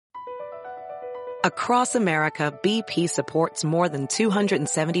Across America, BP supports more than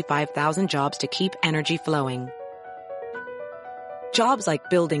 275,000 jobs to keep energy flowing. Jobs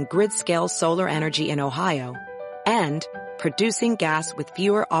like building grid-scale solar energy in Ohio and producing gas with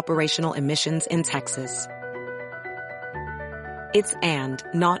fewer operational emissions in Texas. It's and,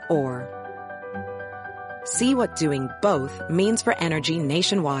 not or. See what doing both means for energy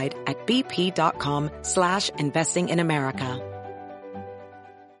nationwide at bp.com/investing in America.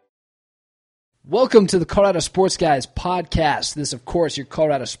 Welcome to the Colorado Sports Guys podcast. This, of course, your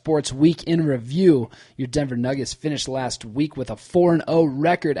Colorado Sports Week in Review. Your Denver Nuggets finished last week with a 4-0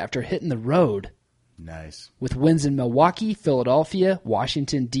 record after hitting the road. Nice. With wins in Milwaukee, Philadelphia,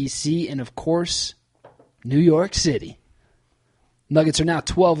 Washington, D.C., and, of course, New York City. Nuggets are now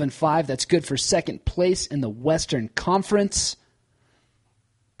 12-5. That's good for second place in the Western Conference.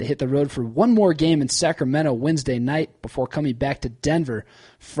 They hit the road for one more game in Sacramento Wednesday night before coming back to Denver.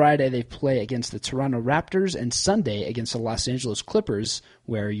 Friday they play against the Toronto Raptors, and Sunday against the Los Angeles Clippers,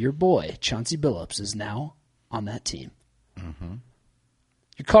 where your boy, Chauncey Billups, is now on that team. Mm-hmm.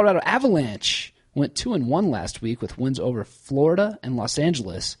 Your Colorado Avalanche went 2-1 last week with wins over Florida and Los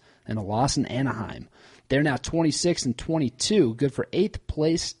Angeles and a loss in Anaheim. They're now 26-22, good for 8th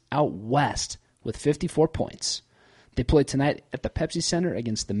place out west with 54 points. They play tonight at the Pepsi Center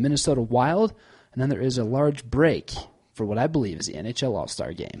against the Minnesota Wild, and then there is a large break for what I believe is the NHL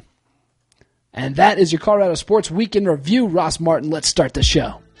All-Star Game. And that is your Colorado Sports Week in Review. Ross Martin, let's start the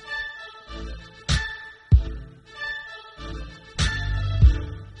show.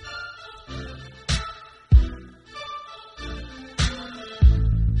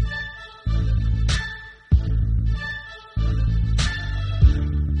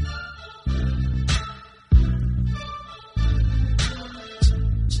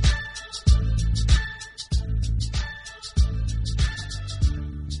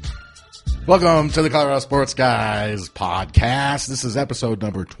 Welcome to the Colorado Sports Guys podcast. This is episode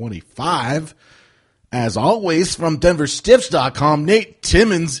number 25. As always, from DenverStiffs.com, Nate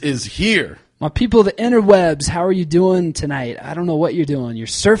Timmons is here. My people, the interwebs, how are you doing tonight? I don't know what you're doing. You're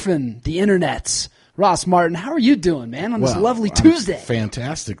surfing the internets. Ross Martin, how are you doing, man, on this lovely Tuesday?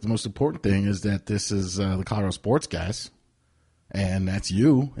 Fantastic. The most important thing is that this is the Colorado Sports Guys, and that's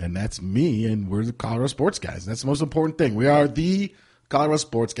you, and that's me, and we're the Colorado Sports Guys. That's the most important thing. We are the Colorado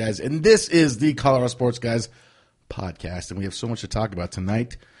Sports Guys, and this is the Colorado Sports Guys podcast, and we have so much to talk about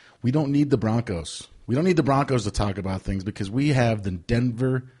tonight. We don't need the Broncos. We don't need the Broncos to talk about things because we have the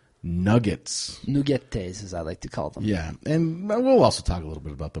Denver Nuggets. Nuggets, as I like to call them. Yeah, and we'll also talk a little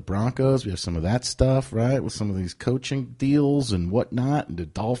bit about the Broncos. We have some of that stuff, right, with some of these coaching deals and whatnot, and the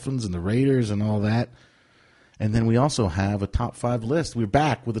Dolphins and the Raiders and all that. And then we also have a top 5 list. We're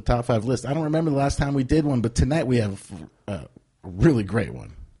back with a top 5 list. I don't remember the last time we did one, but tonight we have a really great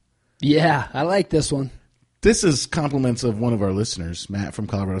one. Yeah, I like this one. This is compliments of one of our listeners. Matt from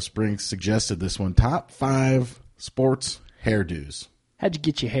Colorado Springs suggested this one. Top 5 sports hairdos. How'd you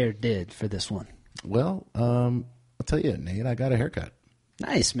get your hair did for this one? Well, I'll tell you, Nate, I got a haircut.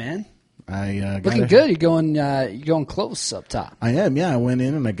 Nice, man. I got looking good. You're going close up top. I am, yeah. I went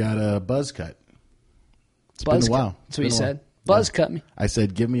in and I got a buzz cut. It's been a while. That's what you said? Buzz cut me. I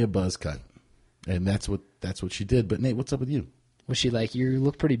said, give me a buzz cut. And that's what she did. But, Nate, what's up with you? Was she like, you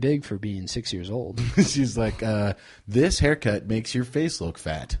look pretty big for being 6 years old? She's like, this haircut makes your face look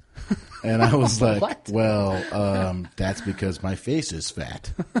fat. And I was like, what? Well, that's because my face is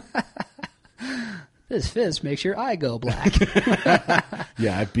fat. This fist makes your eye go black.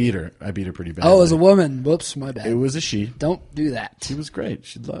 Yeah, I beat her. Pretty bad. Oh, it was a woman. Whoops, my bad. It was a she. Don't do that. She was great.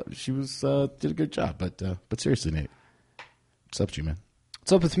 She did a good job. But seriously, Nate, what's up with you, man?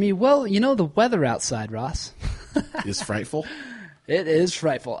 What's up with me? Well, the weather outside, Ross, is frightful. It is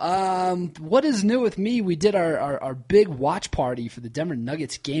frightful. What is new with me? We did our big watch party for the Denver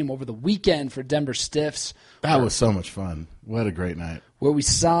Nuggets game over the weekend for Denver Stiffs. That was so much fun. What a great night. Where we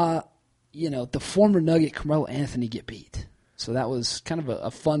saw, the former Nugget Carmelo Anthony get beat. So that was kind of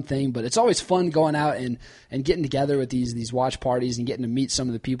a fun thing. But it's always fun going out and getting together with these watch parties and getting to meet some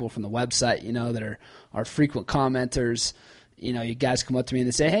of the people from the website, that are frequent commenters. You guys come up to me and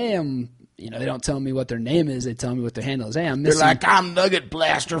they say, hey, they don't tell me what their name is. They tell me what their handle is. Hey, I'm missing. They're like, I'm Nugget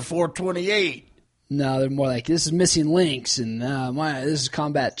Blaster 428. No, they're more like, this is Missing Links, and this is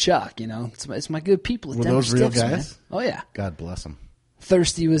Combat Chuck. It's my good people. Were those real guys? Man. Oh, yeah. God bless them.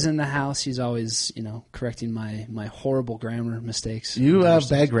 Thirsty was in the house. He's always, correcting my horrible grammar mistakes. You have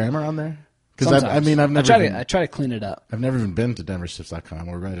bad grammar on there? Because I've never. I try to clean it up. I've never even been to DenverStiffs.com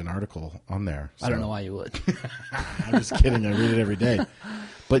or read an article on there. So. I don't know why you would. I'm just kidding. I read it every day.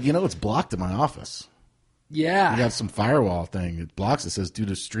 But it's blocked in my office. Yeah. You got some firewall thing. It blocks. It says due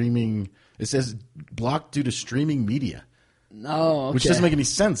to streaming. It says blocked due to streaming media. No, okay. Which doesn't make any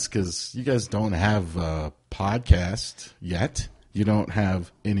sense because you guys don't have a podcast yet. You don't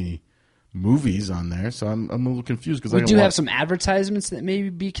have any movies on there, so I'm a little confused because we do have some advertisements that may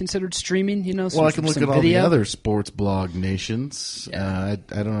be considered streaming. Well, I can look at all the other sports blog nations. Yeah.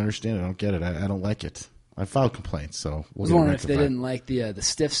 I don't understand it. I don't get it. I don't like it. I filed complaints, so I was wondering if they didn't like the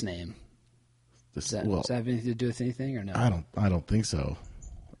Stiffs name. Does that have anything to do with anything or no? I don't think so.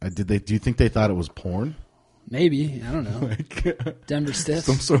 Do you think they thought it was porn? Maybe. I don't know. Denver Stiffs?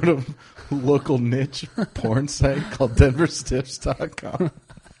 Some sort of local niche porn site called denverstiffs.com.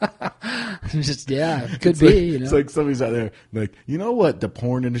 Could be. It's like somebody's out there like, you know what the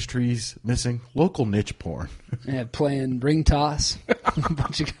porn industry's missing? Local niche porn. Yeah, playing ring toss. A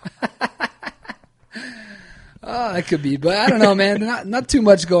bunch of Oh, that could be, but I don't know, man. Not too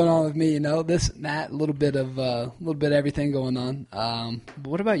much going on with me, This and that, a little bit of everything going on. But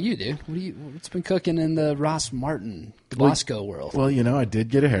what about you, dude? What's been cooking in the Ross Martin Bosco world? Well, I did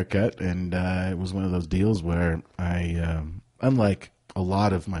get a haircut, and it was one of those deals where I, unlike a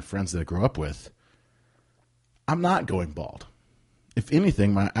lot of my friends that I grew up with, I'm not going bald. If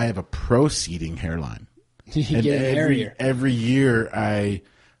anything, I have a proceeding hairline. You get hairier. Every year I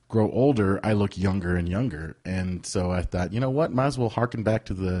grow older, I look younger and younger. And so I thought, you know what, might as well harken back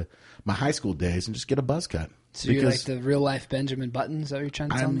to my high school days and just get a buzz cut. So you're like the real life Benjamin Button? Is that what you're trying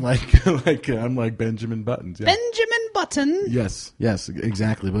to tell me? I'm like Benjamin Buttons. Yeah. Benjamin Button. Yes,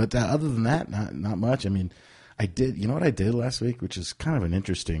 exactly. But other than that, not much. I mean, I did. You know what I did last week, which is kind of an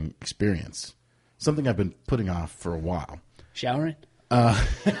interesting experience. Something I've been putting off for a while. Showering.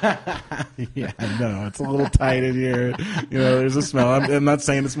 Yeah, no, it's a little tight in here. There's a smell. I'm not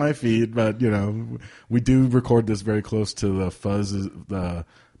saying it's my feet, but we do record this very close to the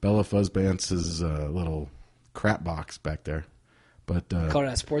Bella Fuzzbantz's little crap box back there. But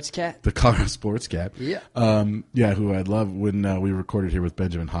Colorado Sports Cat. The Colorado Sports Cat. Yeah. Who I love when we recorded here with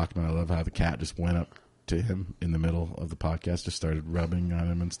Benjamin Hockman. I love how the cat just went up to him in the middle of the podcast, just started rubbing on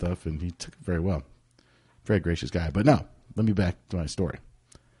him and stuff, and he took it very well. Very gracious guy. But no. Let me back to my story.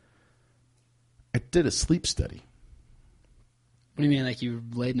 I did a sleep study. What do you mean, like you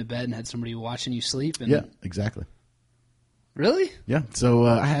laid in a bed and had somebody watching you sleep? Yeah, exactly. Really? Yeah. So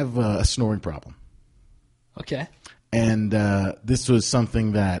I have a snoring problem. Okay. And this was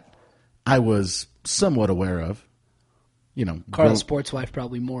something that I was somewhat aware of. Colorado Sports Wife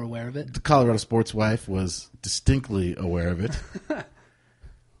probably more aware of it. The Colorado Sports Wife was distinctly aware of it.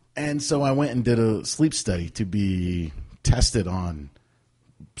 And so I went and did a sleep study to be tested on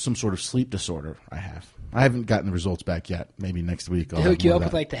some sort of sleep disorder I have. I haven't gotten the results back yet. Maybe next week. They hook you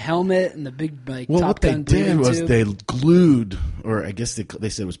up with the helmet and the big Top Gun. What they did was they glued, or I guess they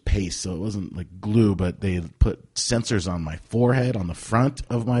said it was paste, so it wasn't like glue, but they put sensors on my forehead, on the front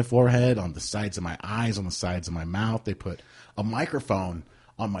of my forehead, on the sides of my eyes, on the sides of my mouth. They put a microphone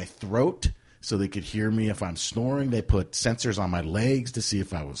on my throat so they could hear me if I'm snoring. They put sensors on my legs to see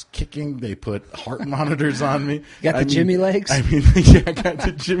if I was kicking. They put heart monitors on me. You got the Jimmy legs? I got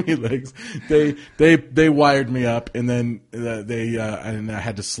the Jimmy legs. They wired me up, and then and I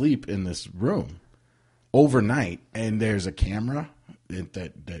had to sleep in this room overnight. And there's a camera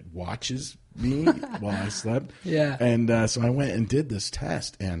that watches me while I slept. Yeah. And so I went and did this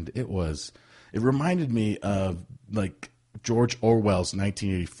test, and it reminded me of like George Orwell's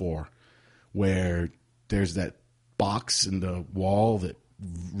 1984. Where there's that box in the wall that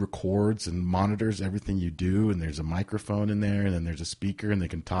records and monitors everything you do, and there's a microphone in there, and then there's a speaker, and they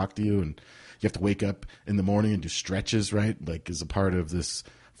can talk to you, and you have to wake up in the morning and do stretches, right? Like as a part of this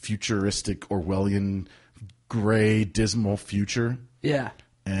futuristic Orwellian, gray, dismal future. Yeah.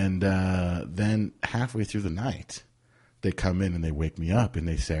 And then halfway through the night, they come in and they wake me up, and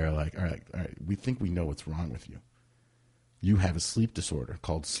they say, all right, we think we know what's wrong with you. You have a sleep disorder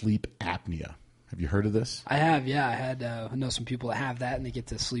called sleep apnea. Have you heard of this? I have, yeah. I know some people that have that, and they get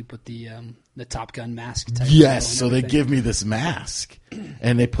to sleep with the Top Gun mask type. Yes, so they give me this mask,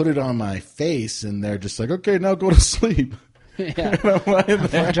 and they put it on my face, and they're just like, okay, now go to sleep. Yeah.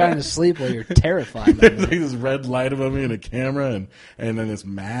 I'm trying to sleep while you're terrified. There's like this red light above me and a camera, and then this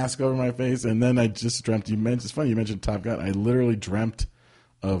mask over my face, and then I just dreamt. It's funny you mentioned Top Gun. I literally dreamt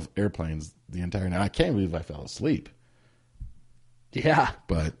of airplanes the entire night. I can't believe I fell asleep. Yeah.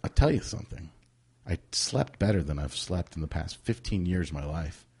 But I'll tell you something. I slept better than I've slept in the past 15 years of my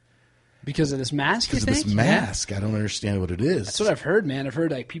life. Because of this mask, Because of this mask. I don't understand what it is. That's what I've heard, man. I've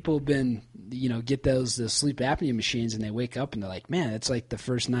heard like people have been, get the sleep apnea machines, and they wake up and they're like, man, it's like the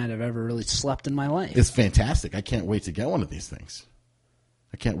first night I've ever really slept in my life. It's fantastic. I can't wait to get one of these things.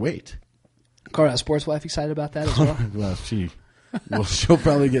 I can't wait. Carl, sports wife excited about that as well? Well, she'll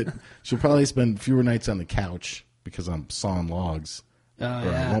probably spend fewer nights on the couch because I'm sawing logs. Oh,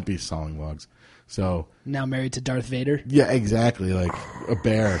 yeah. I won't be sawing logs. So now married to Darth Vader? Yeah, exactly. Like a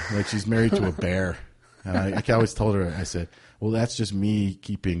bear. Like she's married to a bear. And I always told her, I said, well, that's just me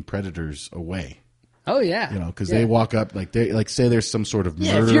keeping predators away. Oh, yeah. Because they walk up, say there's some sort of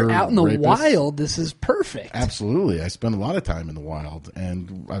murder. Yeah, if you're out in the rapist. wild, this is perfect. Absolutely. I spend a lot of time in the wild,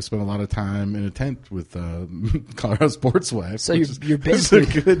 and I spent a lot of time in a tent with Colorado Sports Wife. So you're basically...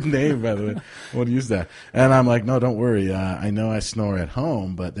 It's a good name, by the way. I want to use that. And I'm like, no, don't worry. I know I snore at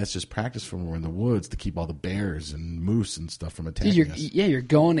home, but that's just practice from when we're in the woods to keep all the bears and moose and stuff from attacking us. Yeah, you're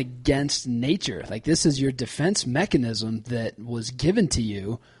going against nature. Like, this is your defense mechanism that was given to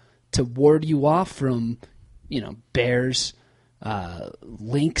you to ward you off from, bears,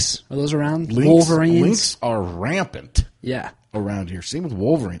 lynx. Are those around? Wolverines? Lynx are rampant. Yeah. Around here. Same with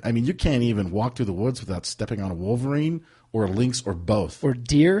wolverine. I mean, you can't even walk through the woods without stepping on a wolverine or a lynx or both. Or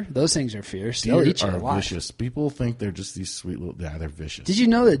deer. Those things are fierce. They'll eat you alive. Deer are vicious. People think they're just these sweet little... Yeah, they're vicious. Did you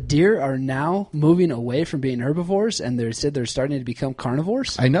know that deer are now moving away from being herbivores, and they said they're starting to become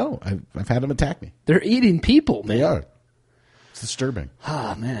carnivores? I know. I've had them attack me. They're eating people, man. They are. It's disturbing.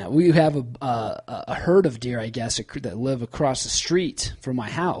 Ah, man. We have a herd of deer, I guess, that live across the street from my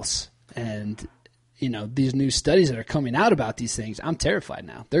house. And, these new studies that are coming out about these things, I'm terrified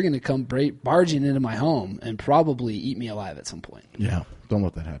now. They're going to come barging into my home and probably eat me alive at some point. Yeah, don't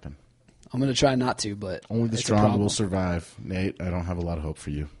let that happen. I'm going to try not to, but only the strong will survive. Nate, I don't have a lot of hope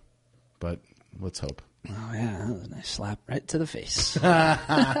for you, but let's hope. Oh, yeah. That was a nice slap right to the face.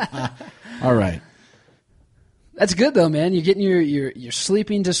 All right. That's good, though, man. You're getting your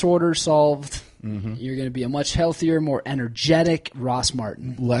sleeping disorder solved. Mm-hmm. You're going to be a much healthier, more energetic Ross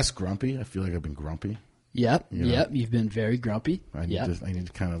Martin. Less grumpy. I feel like I've been grumpy. Yep. You've been very grumpy. I need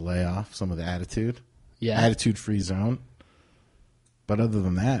to kind of lay off some of the attitude. Yeah. Attitude-free zone. But other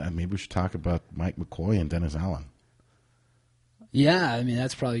than that, maybe we should talk about Mike McCoy and Dennis Allen. Yeah, I mean,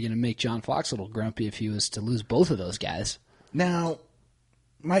 that's probably going to make John Fox a little grumpy if he was to lose both of those guys. Now,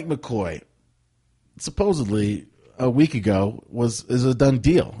 Mike McCoy, supposedly a week ago is a done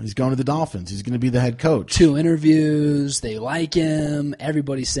deal. He's going to the Dolphins. He's going to be the head coach. 2 interviews. They like him.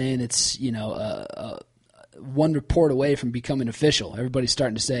 Everybody's saying it's one report away from becoming official. Everybody's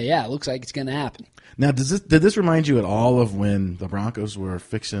starting to say, yeah, it looks like it's going to happen. Now, did this remind you at all of when the Broncos were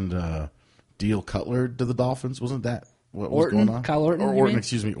fixing to deal Cutler to the Dolphins? Wasn't that what was going on? Kyle Orton? Or Orton,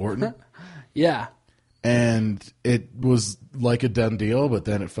 excuse me, Orton. Yeah. And it was like a done deal, but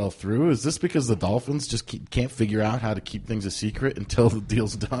then it fell through. Is this because the Dolphins just can't figure out how to keep things a secret until the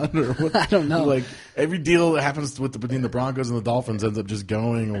deal's done? Or what? I don't know. Like, every deal that happens between the Broncos and the Dolphins ends up just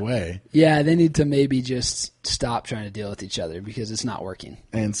going away. Yeah, they need to maybe just stop trying to deal with each other because it's not working.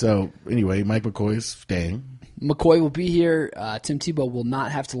 And so, anyway, Mike McCoy is staying. McCoy will be here. Tim Tebow will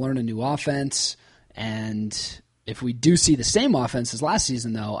not have to learn a new offense. And if we do see the same offense as last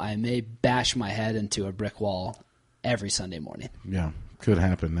season, though, I may bash my head into a brick wall every Sunday morning. Yeah, could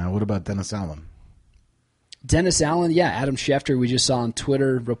happen. Now, what about Dennis Allen? Dennis Allen, yeah, Adam Schefter, we just saw on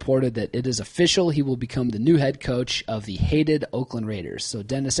Twitter, reported that it is official. He will become the new head coach of the hated Oakland Raiders. So,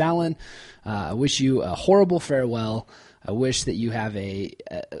 Dennis Allen, I wish you a horrible farewell. I wish that you have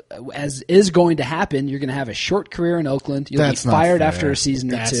as is going to happen, you're going to have a short career in Oakland. You'll be fired after a season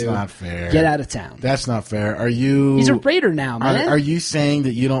or 2. That's not fair. Get out of town. That's not fair. Are you? He's a Raider now, man. Are you saying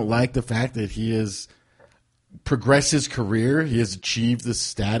that you don't like the fact that he has progressed his career? He has achieved the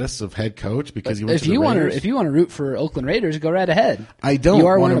status of head coach because he went to the Raiders? If you want to root for Oakland Raiders, go right ahead. I don't. You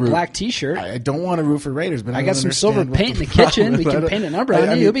are wearing a black T-shirt. I don't want to root for Raiders, but I got some silver paint in the kitchen. We can paint a number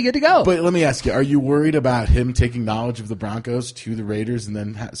on you. You'll be good to go. But let me ask you: are you worried about him taking knowledge of the Broncos to the Raiders, and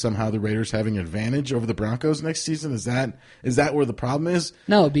then somehow the Raiders having an advantage over the Broncos next season? Is that where the problem is?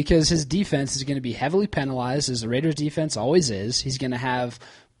 No, because his defense is going to be heavily penalized, as the Raiders' defense always is. He's going to have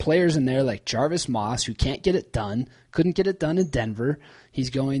players in there like Jarvis Moss who can't get it done, couldn't get it done in Denver.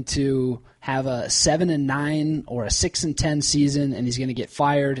 He's going to have a 7-9 or a 6-10 season, and he's going to get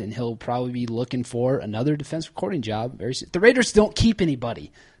fired, and he'll probably be looking for another defensive coordinating job very soon. The Raiders don't keep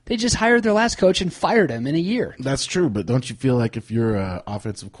anybody. They just hired their last coach and fired him in a year. That's true, but don't you feel like if you're an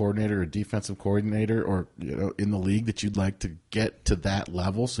offensive coordinator or defensive coordinator or in the league that you'd like to get to that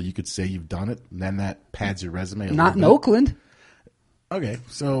level so you could say you've done it, and then that pads your resume a Not in little bit? Oakland. Okay,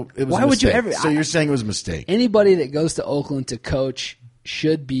 so it was Why a would you mistake. ever? So you're saying it was a mistake? Anybody that goes to Oakland to coach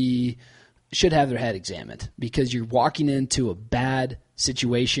should have their head examined because you're walking into a bad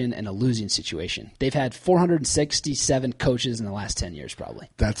situation and a losing situation. They've had 467 coaches in the last 10 years, probably.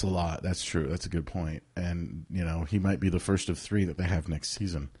 That's a lot. That's true. That's a good point. And, he might be the first of 3 that they have next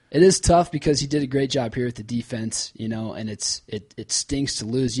season. It is tough because he did a great job here with the defense, and it stinks to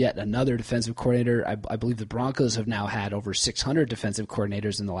lose yet another defensive coordinator. I believe the Broncos have now had over 600 defensive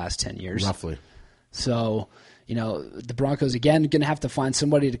coordinators in the last 10 years. Roughly. So, the Broncos, again, going to have to find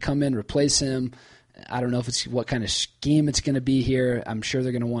somebody to come in, replace him. I don't know if it's what kind of scheme it's going to be here. I'm sure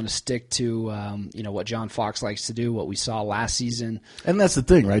they're going to want to stick to, what John Fox likes to do, what we saw last season. And that's the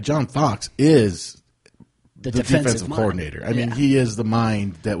thing, right? John Fox is the defensive mind. coordinator. I mean, he is the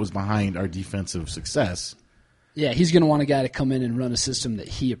mind that was behind our defensive success. Yeah, he's going to want a guy to come in and run a system that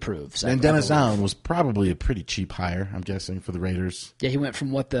he approves. And Dennis Allen was probably a pretty cheap hire, I'm guessing, for the Raiders. Yeah, he went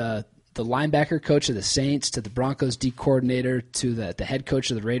from the linebacker coach of the Saints to the Broncos D coordinator to the head coach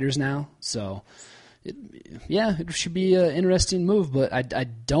of the Raiders now. So, it should be an interesting move, but I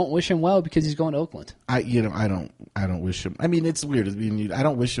don't wish him well because he's going to Oakland. I don't wish him. I mean, it's weird. I mean, I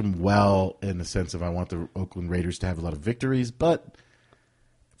don't wish him well in the sense of I want the Oakland Raiders to have a lot of victories, but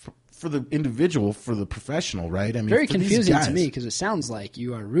for the individual, for the professional, right? I mean, very confusing to me because it sounds like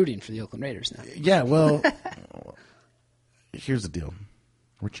you are rooting for the Oakland Raiders now. Yeah, well, here's the deal.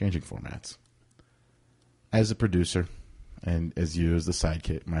 We're changing formats. As a producer, and as you as the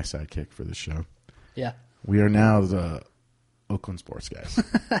sidekick, my sidekick for the show. Yeah. We are now the Oakland Sports Guys.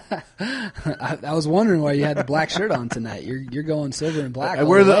 I was wondering why you had the black shirt on tonight. You're going silver and black. I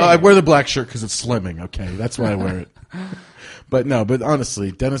wear the black shirt because it's slimming. Okay, that's why I wear it. But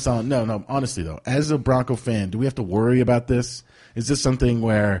honestly, Dennis Allen. No. Honestly though, as a Bronco fan, do we have to worry about this? Is this something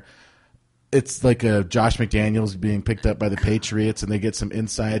where it's like a Josh McDaniels being picked up by the Patriots and they get some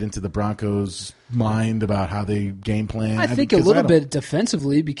insight into the Broncos' mind about how they game plan? I think a little bit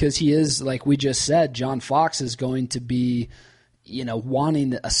defensively because he is, like we just said, John Fox is going to be,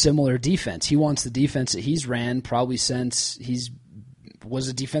 wanting a similar defense. He wants the defense that he's ran probably since was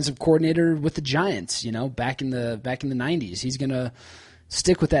a defensive coordinator with the Giants, back in the 90s. He's going to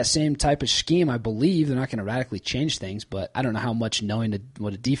stick with that same type of scheme, I believe. They're not going to radically change things, but I don't know how much knowing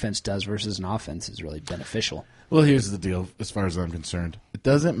what a defense does versus an offense is really beneficial. Well, here's the deal as far as I'm concerned. It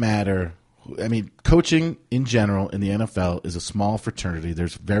doesn't matter. I mean, coaching in general in the NFL is a small fraternity.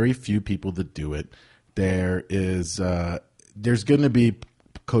 There's very few people that do it. There's going to be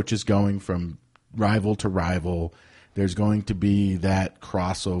coaches going from rival to rival. There's going to be that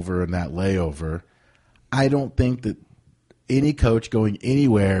crossover and that layover. I don't think that any coach going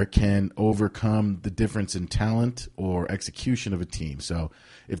anywhere can overcome the difference in talent or execution of a team. So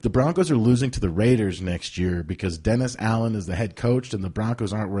if the Broncos are losing to the Raiders next year because Dennis Allen is the head coach, then the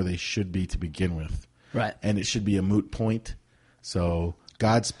Broncos aren't where they should be to begin with. Right. And it should be a moot point. So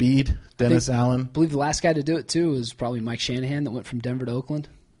Godspeed, Dennis Allen. I believe the last guy to do it, too, was probably Mike Shanahan that went from Denver to Oakland.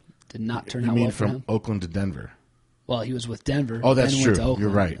 Did not turn out well for him. You mean from Oakland to Denver? Well, he was with Denver. Oh, that's then true. Went to Oakland, You're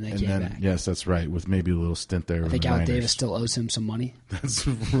right. And then yes, that's right. With maybe a little stint there. I think Al Davis still owes him some money. That's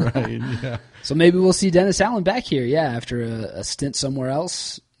right. Yeah. So maybe we'll see Dennis Allen back here. Yeah, after a stint somewhere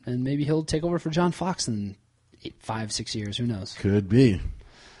else, and maybe he'll take over for John Fox in 5-6 years. Who knows? Could be.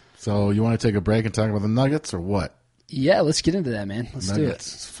 So you want to take a break and talk about the Nuggets or what? Yeah, let's get into that, man. Let's do it.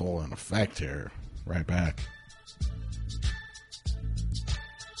 Nuggets is full in effect here. Right back.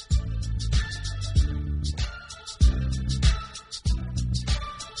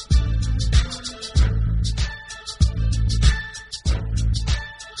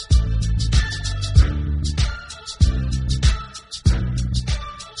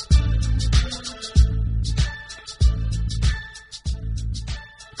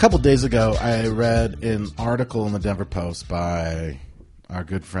 A couple days ago, I read an article in the Denver Post by our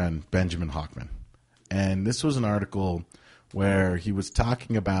good friend Benjamin Hockman. And this was an article where he was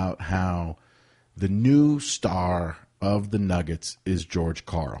talking about how the new star of the Nuggets is George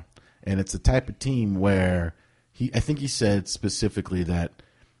Karl. And it's the type of team where I think he said specifically that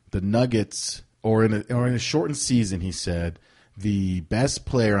the Nuggets, or in a shortened season, he said, the best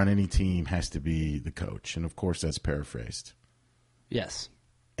player on any team has to be the coach. And, of course, that's paraphrased. Yes.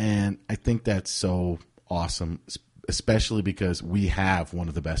 And I think that's so awesome, especially because we have one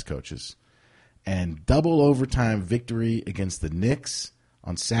of the best coaches. And double overtime victory against the Knicks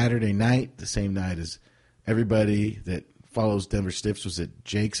on Saturday night, the same night as everybody that follows Denver Stiffs was at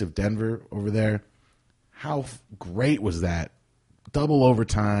Jake's of Denver over there. How great was that? Double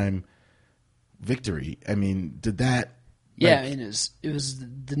overtime victory. I mean, did that... Yeah, I mean, it was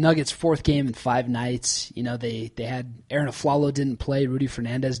the Nuggets' fourth game in 5 nights. You know, they had Aaron Aflalo didn't play, Rudy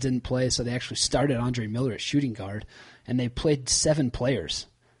Fernandez didn't play, so they actually started Andre Miller at shooting guard, and they played 7 players.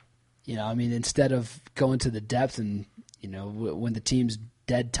 You know, I mean, instead of going to the depth and, when the team's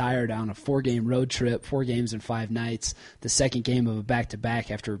dead tired on a 4-game road trip, 4 games in 5 nights, the second game of a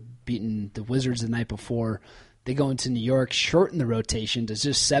back-to-back after beating the Wizards the night before, they go into New York, shorten the rotation to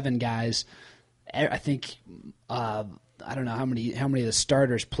just 7 guys. I think I don't know how many of the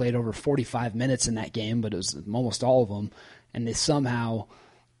starters played over 45 minutes in that game, but it was almost all of them, and they somehow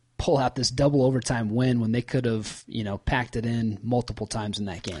pull out this double overtime win when they could have, packed it in multiple times in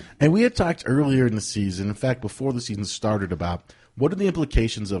that game. And we had talked earlier in the season, in fact, before the season started, about what are the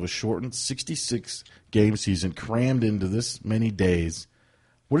implications of a shortened 66-game season crammed into this many days.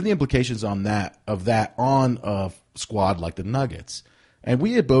 What are the implications on that on a squad like the Nuggets? And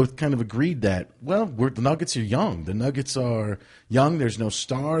we had both kind of agreed that, the Nuggets are young. The Nuggets are young. There's no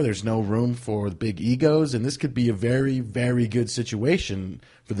star. There's no room for the big egos. And this could be a very, very good situation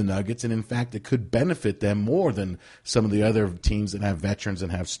for the Nuggets. And, in fact, it could benefit them more than some of the other teams that have veterans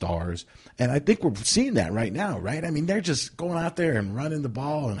and have stars. And I think we're seeing that right now, right? I mean, they're just going out there and running the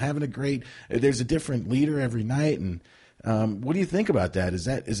ball and having there's a different leader every night. And what do you think about that? Is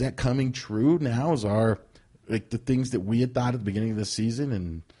that coming true now? The things that we had thought at the beginning of the season?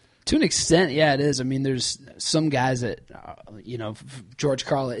 And to an extent, yeah, it is. I mean, there's some guys that, George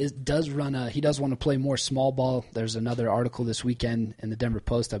Karl does want to play more small ball. There's another article this weekend in the Denver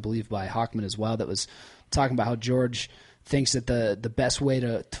Post, I believe, by Hockman as well, that was talking about how George thinks that the best way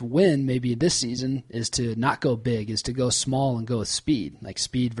to win maybe this season is to not go big, is to go small and go with speed, like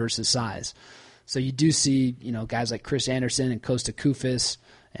speed versus size. So you do see, guys like Chris Anderson and Kosta Koufis,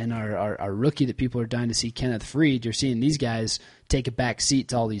 and our rookie that people are dying to see, Kenneth Freed. You're seeing these guys take a back seat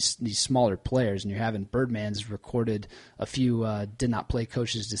to all these smaller players, and you're having Birdman's recorded a few did not play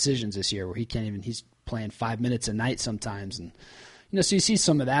coaches' decisions this year where he's playing 5 minutes a night sometimes. And so you see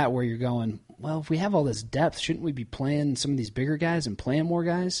some of that where you're going, well, if we have all this depth, shouldn't we be playing some of these bigger guys and playing more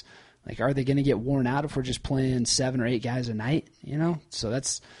guys? Like, are they going to get worn out if we're just playing 7 or 8 guys a night? So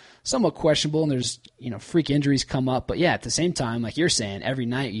that's somewhat questionable, and there's freak injuries come up. But yeah, at the same time, like you're saying, every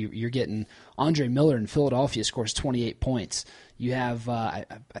night you're getting Andre Miller in Philadelphia scores 28 points. You have I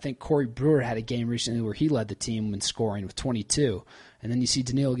think Corey Brewer had a game recently where he led the team in scoring with 22. And then you see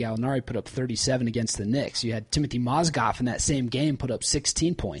Danilo Gallinari put up 37 against the Knicks. You had Timothy Mozgov in that same game put up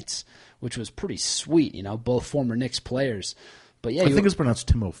 16 points, which was pretty sweet. Both former Knicks players. But yeah, I think it's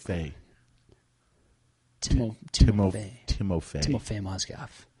pronounced Timofey. Timofey Mozgov.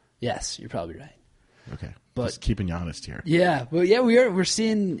 Yes, you're probably right. Okay, but just keeping you honest here. Yeah, but yeah, we're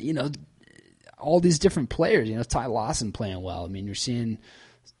seeing all these different players. Ty Lawson playing well. I mean, you're seeing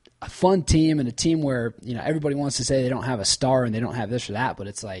a fun team and a team where everybody wants to say they don't have a star and they don't have this or that, but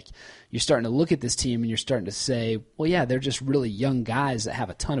it's like you're starting to look at this team and you're starting to say, well, yeah, they're just really young guys that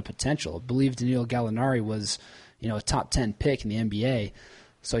have a ton of potential. I believe Danilo Gallinari was a top 10 pick in the NBA.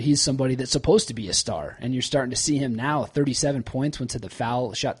 So he's somebody that's supposed to be a star, and you're starting to see him now. 37 points, went to the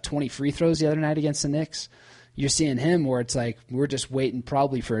foul, shot 20 free throws the other night against the Knicks. You're seeing him where it's like we're just waiting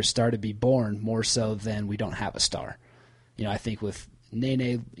probably for a star to be born more so than we don't have a star. I think with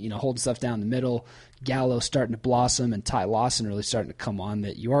Nene, holding stuff down the middle, Gallo starting to blossom, and Ty Lawson really starting to come on,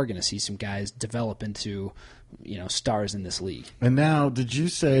 that you are going to see some guys develop into stars in this league. And now, did you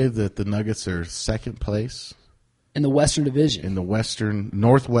say that the Nuggets are second place? In the Western Division. In the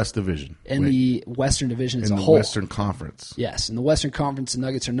Northwest Division. The Western Division as a whole. In the Western Conference. Yes. In the Western Conference, the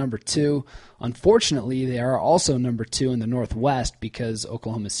Nuggets are number 2. Unfortunately, they are also number 2 in the Northwest because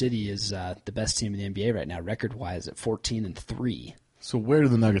Oklahoma City is the best team in the NBA right now, record-wise, at 14-3. So where do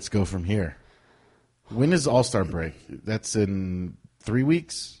the Nuggets go from here? When is All-Star break? That's in 3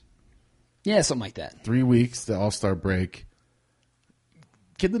 weeks? Yeah, something like that. 3 weeks, the All-Star break.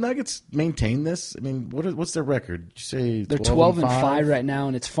 Can the Nuggets maintain this? I mean, what's their record? Did you say they're 12-5 right now,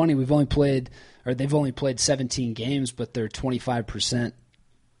 and it's funny. They've only played 17 games, but they're 25%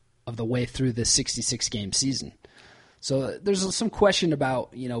 of the way through the 66-game season. So there's some question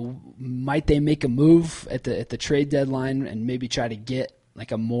about might they make a move at the trade deadline and maybe try to get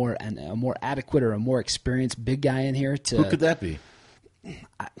like a more adequate or a more experienced big guy in here to. Who could that be?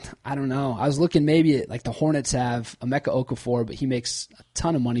 I don't know. I was looking maybe at, like the Hornets have Emeka Okafor, but he makes a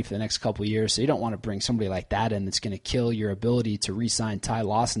ton of money for the next couple of years, so you don't want to bring somebody like that in that's going to kill your ability to re-sign Ty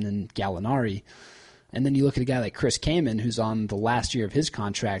Lawson and Gallinari. And then you look at a guy like Chris Kaman, who's on the last year of his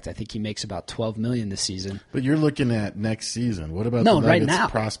contract. I think he makes about $12 million this season. But you're looking at next season. What about the Nuggets right now.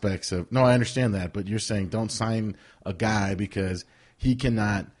 Prospects of? No, I understand that, but you're saying don't sign a guy because he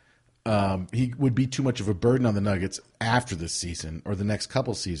cannot. He would be too much of a burden on the Nuggets after this season or the next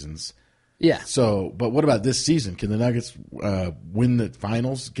couple seasons. Yeah. So, but what about this season? Can the Nuggets win the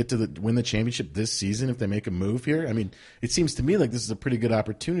finals, win the championship this season if they make a move here? I mean, it seems to me like this is a pretty good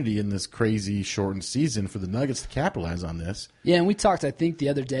opportunity in this crazy shortened season for the Nuggets to capitalize on this. Yeah, and we talked, I think, the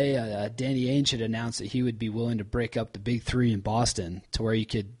other day, Danny Ainge had announced that he would be willing to break up the Big Three in Boston to where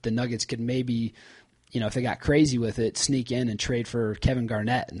the Nuggets could maybe, if they got crazy with it, sneak in and trade for Kevin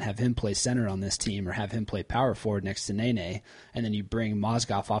Garnett and have him play center on this team or have him play power forward next to Nene, and then you bring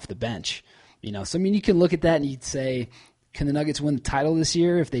Mozgov off the bench. So, I mean, you can look at that and you'd say, can the Nuggets win the title this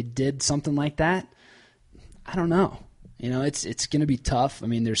year if they did something like that? I don't know. It's going to be tough. I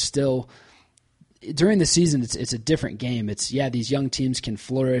mean, there's still – during the season, it's a different game. These young teams can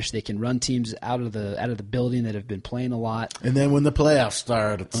flourish. They can run teams out of the building that have been playing a lot. And then when the playoffs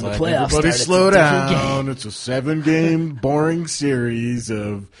start, everybody slow down. It's a 7-game boring series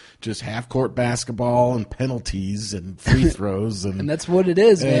of just half-court basketball and penalties and free throws. And that's what it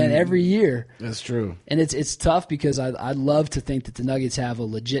is, man, every year. That's true. And it's tough because I'd love to think that the Nuggets have a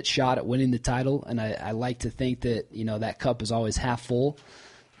legit shot at winning the title, and I like to think that that cup is always half full.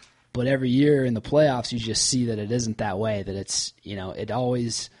 But every year in the playoffs, you just see that it isn't that way, that it's, it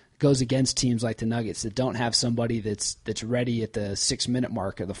always goes against teams like the Nuggets that don't have somebody that's ready at the 6-minute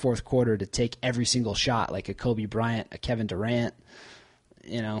mark of the fourth quarter to take every single shot, like a Kobe Bryant, a Kevin Durant,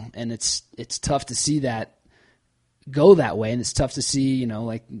 and it's tough to see that go that way, and it's tough to see,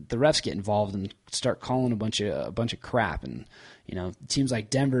 like the refs get involved and start calling a bunch of crap, and teams like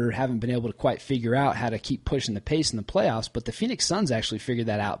Denver haven't been able to quite figure out how to keep pushing the pace in the playoffs, but the Phoenix Suns actually figured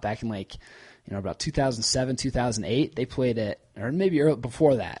that out back in about 2007, 2008. They played it, or maybe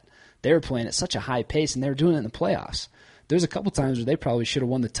before that, they were playing at such a high pace, and they were doing it in the playoffs. There's a couple times where they probably should have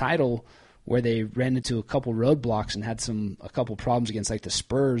won the title where they ran into a couple roadblocks and had a couple problems against like the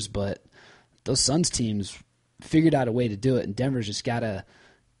Spurs, but those Suns teams figured out a way to do it, and Denver's just got to –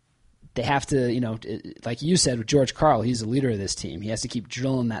 they have to, like you said with George Karl, he's the leader of this team. He has to keep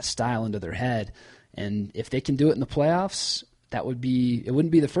drilling that style into their head. And if they can do it in the playoffs, it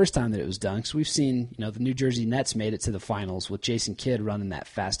wouldn't be the first time that it was done. Because we've seen, the New Jersey Nets made it to the finals with Jason Kidd running that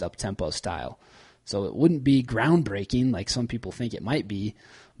fast up-tempo style. So it wouldn't be groundbreaking like some people think it might be,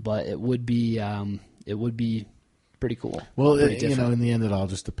 but it would be pretty cool. Well, in the end, it all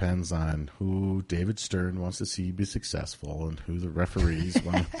just depends on who David Stern wants to see be successful and who the referees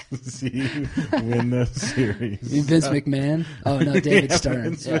want to see win the series. You mean Vince McMahon? Oh, no, David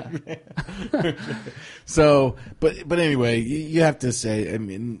Stern. Yeah. So, but anyway, you have to say, I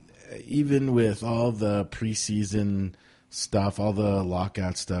mean, even with all the preseason stuff, all the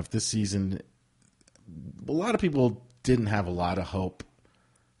lockout stuff, this season, a lot of people didn't have a lot of hope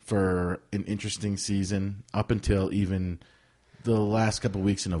for an interesting season up until even the last couple of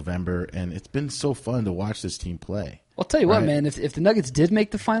weeks in November, and it's been so fun to watch this team play. I'll tell you what, man, if the Nuggets did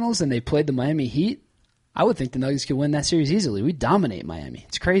make the finals and they played the Miami Heat, I would think the Nuggets could win that series easily. We dominate Miami.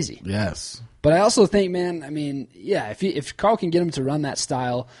 It's crazy. Yes. But I also think, man, I mean, yeah, if Karl can get them to run that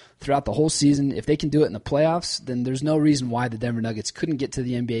style throughout the whole season, if they can do it in the playoffs, then there's no reason why the Denver Nuggets couldn't get to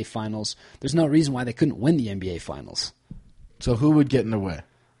the NBA Finals. There's no reason why they couldn't win the NBA Finals. So who would get in the way?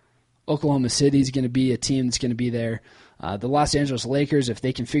 Oklahoma City is going to be a team that's going to be there. The Los Angeles Lakers, if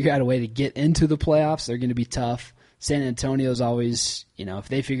they can figure out a way to get into the playoffs, they're going to be tough. San Antonio's always, if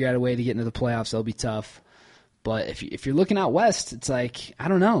they figure out a way to get into the playoffs, they'll be tough. But if you're looking out west, it's like, I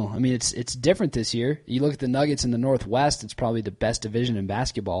don't know. I mean, it's different this year. You look at the Nuggets in the Northwest, it's probably the best division in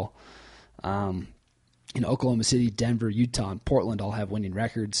basketball. Oklahoma City, Denver, Utah, and Portland all have winning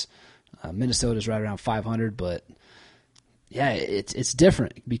records. Minnesota's right around 500, but yeah, it's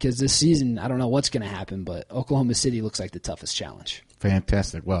different because this season, I don't know what's going to happen, but Oklahoma City looks like the toughest challenge.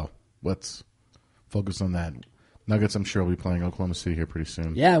 Fantastic. Well, let's focus on that. Nuggets, I'm sure, will be playing Oklahoma City here pretty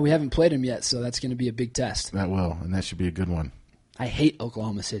soon. Yeah, we haven't played them yet, so that's going to be a big test. That will, and that should be a good one. I hate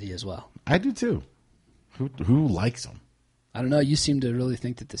Oklahoma City as well. I do too. Who likes them? I don't know. You seem to really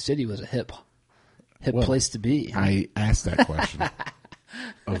think that the city was a hip place to be. I asked that question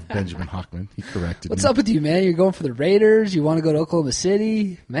of Benjamin Hockman. He corrected me. What's up with you, man? You're going for the Raiders? You want to go to Oklahoma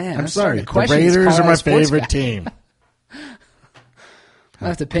City? Man, I'm sorry. The Raiders are my favorite team. I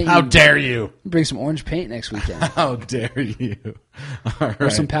have to paint. How dare you? Bring some orange paint next weekend. How dare you? All right.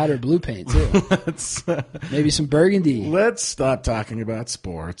 Or some powdered blue paint, too. Maybe some burgundy. Let's stop talking about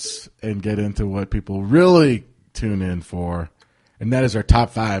sports and get into what people really tune in for, and that is our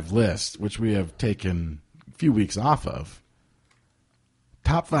top 5 list, which we have taken a few weeks off of.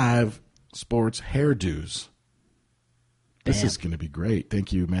 Top 5 sports hairdos. This is going to be great.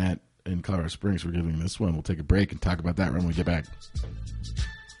 Thank you, Matt in Colorado Springs, for giving this one. We'll take a break and talk about that when we get back.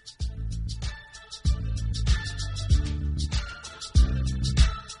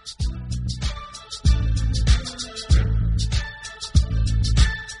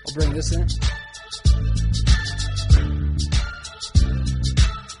 Bring this in.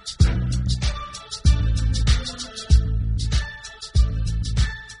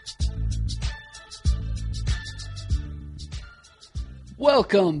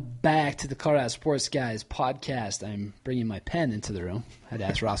 Welcome back to the Colorado Sports Guys podcast. I'm bringing my pen into the room. I had to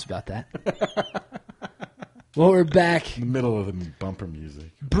ask Ross about that. Well, we're back. In the middle of the bumper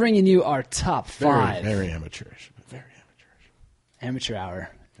music. Bringing you our top five. Very amateurish. Very amateurish. Amateur hour.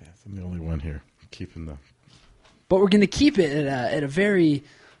 Yeah, I'm the only one here keeping the... But we're going to keep it at a very,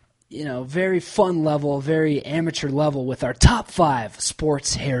 very fun level, very amateur level with our top five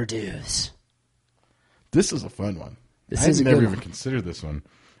sports hairdos. This is a fun one. This I is a never good even one. considered this one.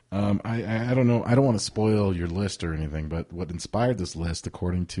 I don't know. I don't want to spoil your list or anything, but what inspired this list,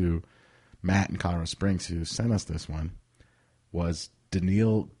 according to Matt in Colorado Springs, who sent us this one, was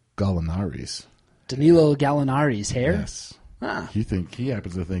Danilo Gallinari's. Danilo Gallinari's hair? Yes. Ah. He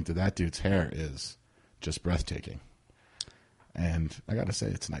happens to think that dude's hair is just breathtaking. And I got to say,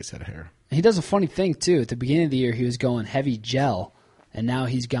 it's a nice head of hair. He does a funny thing, too. At the beginning of the year, he was going heavy gel, and now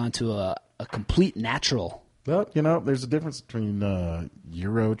he's gone to a complete natural. Well, there's a difference between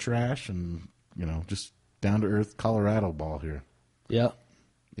Euro trash and, just down-to-earth Colorado ball here. Yep.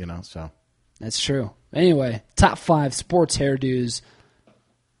 So. That's true. Anyway, top five sports hairdos.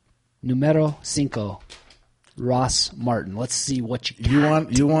 Numero cinco, Ross Martin. Let's see what you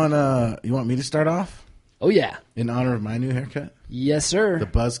got. You want me to start off? Oh, yeah. In honor of my new haircut? Yes, sir. The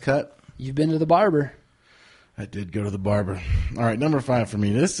buzz cut? You've been to the barber. I did go to the barber. All right, number five for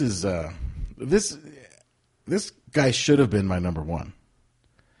me. This is this guy should have been my number one.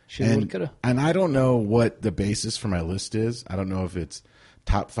 Should have. And I don't know what the basis for my list is. I don't know if it's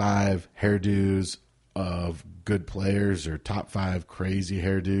top five hairdos of good players or top five crazy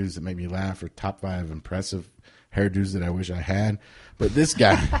hairdos that make me laugh or top five impressive hairdos that I wish I had. But this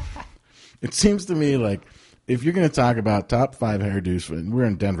guy, it seems to me like if you're going to talk about top five hairdos, we're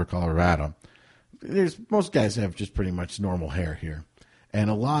in Denver, Colorado, most guys have just pretty much normal hair here. And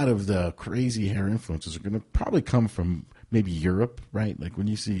a lot of the crazy hair influences are going to probably come from maybe Europe, right? Like when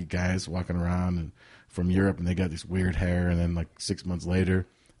you see guys walking around from Europe and they got this weird hair, and then like 6 months later,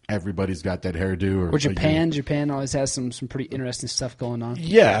 everybody's got that hairdo. Or Japan. Japan always has some pretty interesting stuff going on.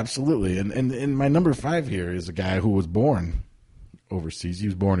 Yeah, absolutely. And my number five here is a guy who was born overseas. He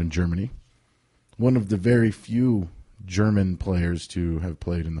was born in Germany. One of the very few German players to have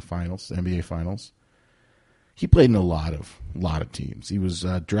played in the finals, NBA finals. He played in a lot of teams. He was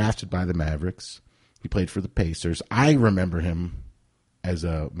drafted by the Mavericks. He played for the Pacers. I remember him as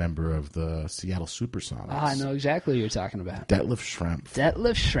a member of the Seattle Supersonics. I know exactly what you're talking about. Detlef Schrempf.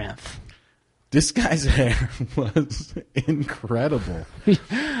 Detlef Schrempf. This guy's hair was incredible.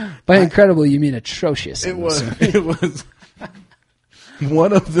 By incredible, you mean atrocious. It was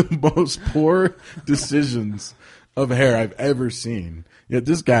one of the most poor decisions of hair I've ever seen. Yet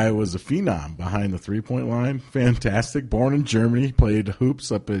this guy was a phenom behind the three-point line. Fantastic. Born in Germany, played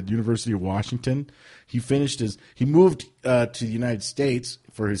hoops up at University of Washington. He moved to the United States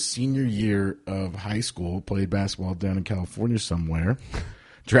for his senior year of high school, played basketball down in California somewhere.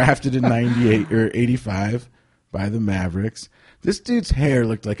 Drafted in 98 or 85 by the Mavericks. This dude's hair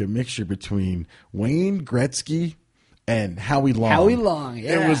looked like a mixture between Wayne Gretzky and Howie Long. Howie Long,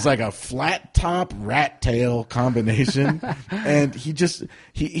 yeah. It was like a flat top rat tail combination. And he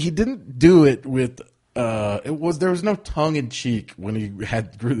didn't do it with there was no tongue in cheek when he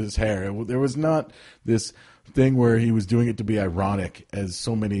grew this hair. There was not this thing where he was doing it to be ironic, as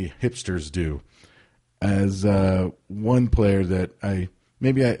so many hipsters do. As one player that I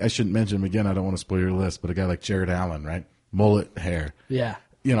shouldn't mention him again, I don't want to spoil your list, but a guy like Jared Allen, right? Mullet hair. Yeah.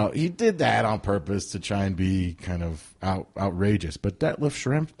 He did that on purpose to try and be kind of outrageous. But Detlef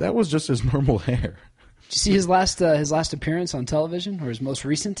Schrempf, that was just his normal hair. Did you see his last appearance on television, or his most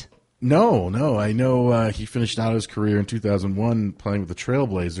recent? No. I know he finished out his career in 2001 playing with the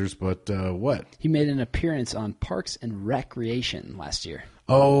Trailblazers, but what? He made an appearance on Parks and Recreation last year.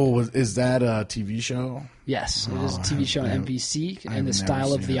 Oh, is that a TV show? Yes, it is a TV show on NBC in the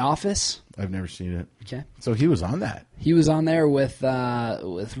style of The Office. I've never seen it. Okay. So he was on that. He was on there with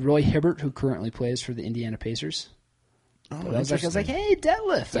Roy Hibbert, who currently plays for the Indiana Pacers. Oh, I was like, hey,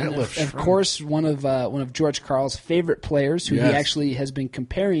 Detlef. And of course, one of George Karl's favorite players, who he actually has been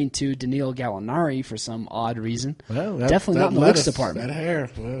comparing to Danilo Gallinari for some odd reason. Well, definitely not in the looks department. That hair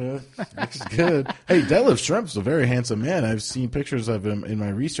looks good. Hey, Detlef Schrempf's a very handsome man. I've seen pictures of him in my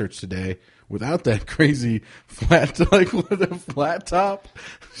research today without that crazy flat, with a flat top,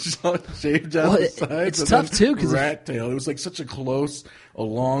 shaved down the sides. It's tough too, because rat tail. It was like such a close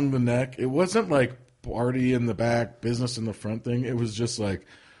along the neck. It wasn't like party in the back, business in the front thing. It was just like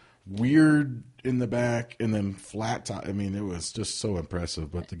weird in the back, and then flat top. I mean, it was just so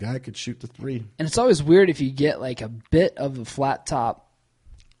impressive. But the guy could shoot the three. And it's always weird if you get like a bit of a flat top.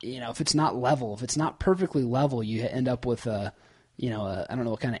 If it's not level, if it's not perfectly level, you end up with I don't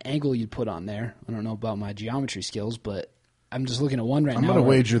know what kind of angle you'd put on there. I don't know about my geometry skills, but I'm just looking at one right now. I'm going to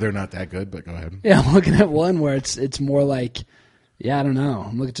wager they're not that good, but go ahead. Yeah, I'm looking at one where it's more like, I don't know.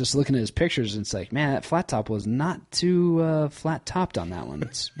 I'm just looking at his pictures, and it's like, man, that flat top was not too flat topped on that one.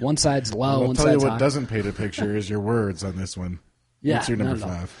 It's one side's low, one side's high. I'll tell you what doesn't paint a picture is your words on this one. Yeah, what's your number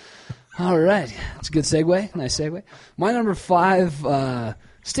 5? All right. That's a good segue. Nice segue. My number 5,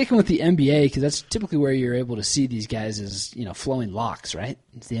 sticking with the NBA, because that's typically where you're able to see these guys is, flowing locks, right?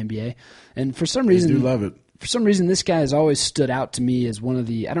 It's the NBA. And for some reason, I do love it. For some reason, this guy has always stood out to me as one of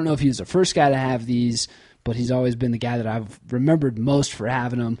the, I don't know if he was the first guy to have these, but he's always been the guy that I've remembered most for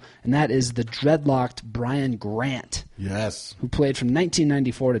having them, and that is the dreadlocked Brian Grant. Yes. Who played from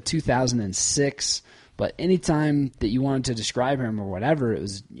 1994 to 2006. But anytime that you wanted to describe him or whatever, it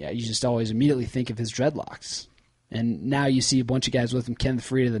was, you just always immediately think of his dreadlocks. And now you see a bunch of guys with him. Ken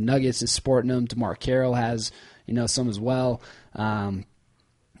Fried of the Nuggets is sporting them. DeMar Carroll has, some as well.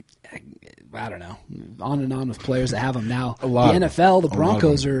 I don't know. On and on with players that have them now. The NFL, the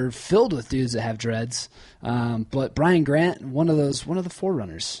Broncos are filled with dudes that have dreads. But Brian Grant, one of the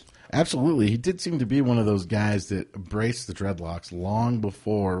forerunners. Absolutely. He did seem to be one of those guys that embraced the dreadlocks long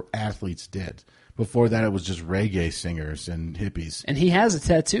before athletes did. Before that, it was just reggae singers and hippies. And he has a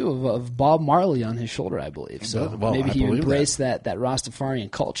tattoo of Bob Marley on his shoulder, I believe. So maybe he embraced that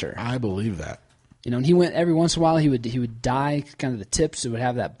Rastafarian culture. I believe that. And he went every once in a while. He would dye kind of the tips. It would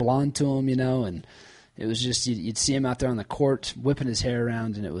have that blonde to him, and it was just you'd see him out there on the court whipping his hair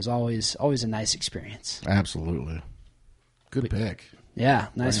around, and it was always a nice experience. Absolutely, good pick. Yeah,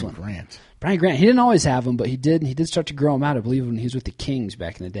 nice Brian one. Brian Grant. He didn't always have them, but he did start to grow them out. I believe when he was with the Kings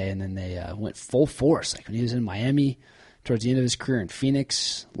back in the day, and then they went full force. Like when he was in Miami, towards the end of his career in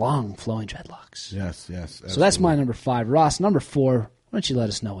Phoenix, long flowing dreadlocks. Yes. Absolutely. So that's my number 5. Ross, number 4. Why don't you let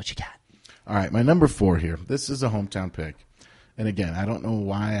us know what you got? All right, my number 4 here. This is a hometown pick. And again, I don't know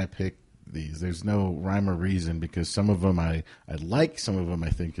why I picked these. There's no rhyme or reason because some of them I like, some of them I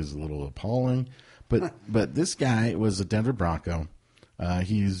think is a little appalling. But this guy was a Denver Bronco.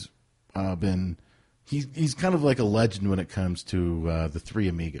 He's kind of like a legend when it comes to the Three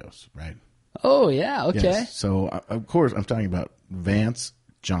Amigos, right? Oh, yeah, okay. Yes. So, of course, I'm talking about Vance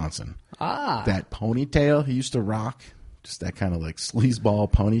Johnson. That ponytail he used to rock, just that kind of like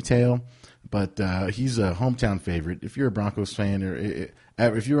sleazeball ponytail. But he's a hometown favorite. If you're a Broncos fan, or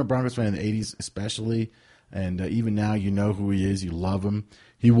if you're a Broncos fan in the 80s especially, and even now you know who he is, you love him.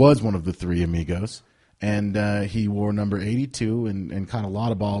 He was one of the Three Amigos, and he wore number 82 and caught a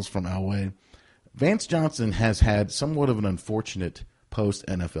lot of balls from Elway. Vance Johnson has had somewhat of an unfortunate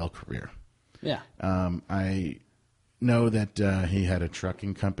post-NFL career. Yeah. I know that he had a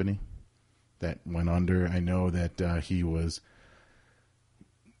trucking company that went under. I know that he was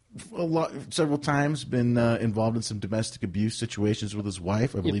several times been involved in some domestic abuse situations with his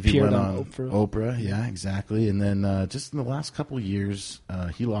wife. I believe he went on Oprah. Yeah, exactly. And then just in the last couple of years,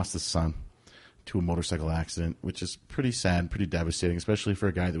 he lost his son to a motorcycle accident, which is pretty sad, pretty devastating, especially for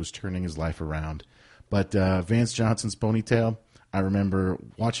a guy that was turning his life around. But Vance Johnson's ponytail, I remember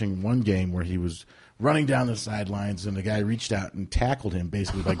watching one game where he was running down the sidelines, and the guy reached out and tackled him,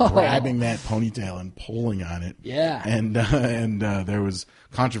 basically by grabbing that ponytail and pulling on it. Yeah, and there was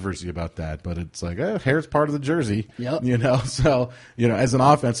controversy about that, but it's like hair's part of the jersey. Yep. So as an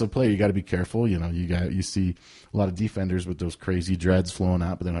offensive player, you got to be careful. You see a lot of defenders with those crazy dreads flowing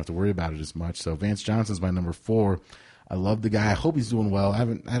out, but they don't have to worry about it as much. So Vance Johnson's my number 4. I love the guy. I hope he's doing well.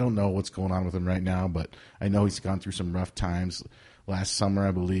 I don't know what's going on with him right now, but I know he's gone through some rough times. Last summer,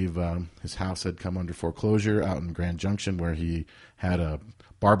 I believe his house had come under foreclosure out in Grand Junction, where he had a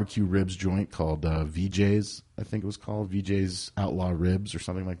barbecue ribs joint called VJ's. I think it was called VJ's Outlaw Ribs or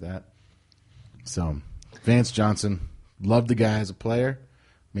something like that. So Vance Johnson, loved the guy as a player.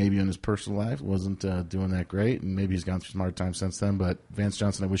 Maybe in his personal life wasn't doing that great, and maybe he's gone through some hard times since then. But Vance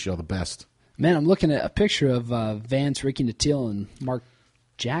Johnson, I wish you all the best. Man, I'm looking at a picture of Vance, Ricky Nattil, and Mark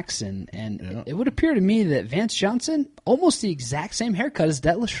Jackson, and it would appear to me that Vance Johnson, almost the exact same haircut as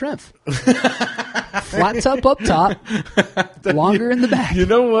Detlef Schrempf. Flat top up top, longer in the back. You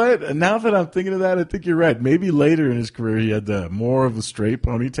know what? Now that I'm thinking of that, I think you're right. Maybe later in his career he had more of a straight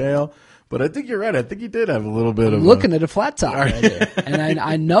ponytail, but I think you're right. I think he did have a little bit of looking at a flat top right there. And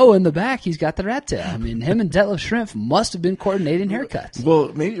I know in the back he's got the rat tail. I mean, him and Detlef Schrempf must have been coordinating haircuts.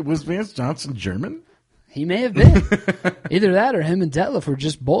 Well, maybe was Vance Johnson German? He may have been. Either that or him and Detlef were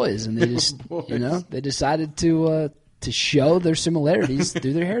just boys, and they just, they decided to to show their similarities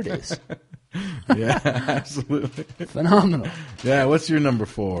through their hairdos. Yeah, absolutely. Phenomenal. Yeah, what's your number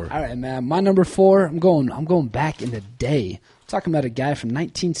 4? All right, man. My number 4, I'm going back in the day. I'm talking about a guy from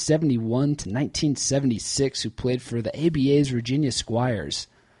 1971 to 1976 who played for the ABA's Virginia Squires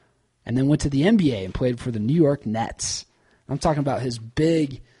and then went to the NBA and played for the New York Nets. I'm talking about his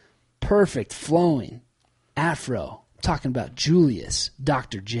big, perfect, flowing afro. I'm talking about Julius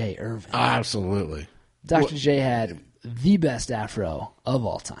Dr. J. Irvin. Absolutely. Dr. J had the best afro of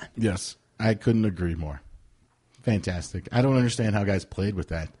all time. Yes, I couldn't agree more. Fantastic. I don't understand how guys played with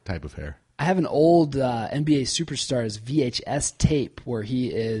that type of hair. I have an old NBA Superstars VHS tape where he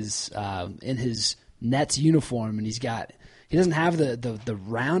is in his Nets uniform, and he doesn't have the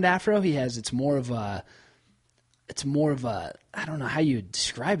round afro. It's more of a I don't know how you would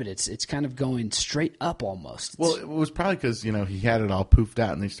describe it. It's kind of going straight up almost. Well, it was probably because he had it all poofed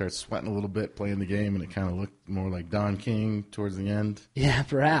out, and he started sweating a little bit playing the game, and it kind of looked more like Don King towards the end. Yeah,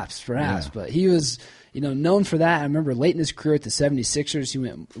 perhaps. Yeah. But he was known for that. I remember late in his career at the 76ers, he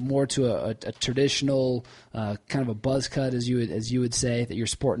went more to a traditional kind of a buzz cut, as you would say, that you're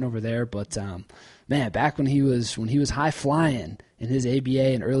sporting over there. But man, back when he was high flying in his ABA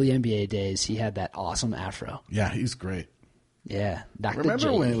and early NBA days, he had that awesome afro. Yeah, he's great. Yeah, Dr.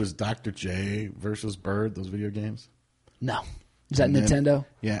 Remember J. when it was Dr. J versus Bird, those video games? No. Is that Nintendo?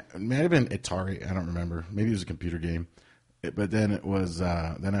 Yeah, it might have been Atari. I don't remember. Maybe it was a computer game. But then it was,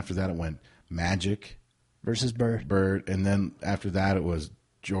 then after that it went Magic versus Bird. And then after that it was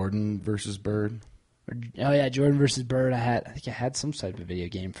Jordan versus Bird. Oh, yeah, Jordan versus Bird. I think I had some type of video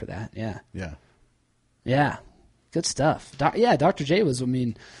game for that. Yeah. Yeah. Yeah. Good stuff. Dr. J was,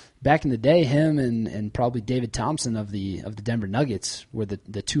 back in the day, him and probably David Thompson of the Denver Nuggets were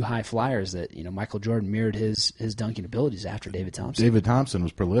the two high flyers that Michael Jordan mirrored his dunking abilities after David Thompson. David Thompson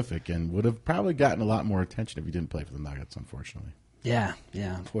was prolific and would have probably gotten a lot more attention if he didn't play for the Nuggets, unfortunately. Yeah,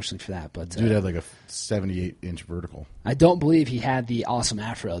 unfortunately for that. But dude had like a 78-inch vertical. I don't believe he had the awesome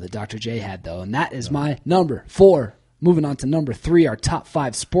afro that Dr. J had, though, and that is my number 4. Moving on to number 3, our top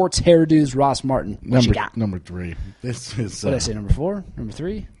 5 sports hairdos. Ross Martin, what you got? Number 3. This is. What did I say? Number 4? Number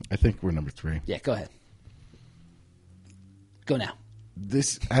 3? I think we're number 3. Yeah, go ahead. Go now.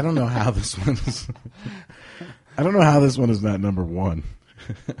 I don't know how this one is. I don't know how this one is not number 1.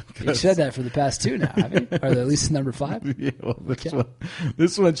 You said that for the past 2 now, haven't you? Or at least number 5? Yeah, well,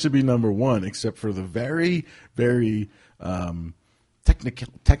 this one should be number 1, except for the very, very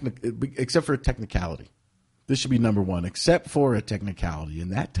except for a technicality. This should be number 1, except for a technicality.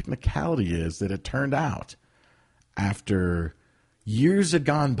 And that technicality is that it turned out, after years had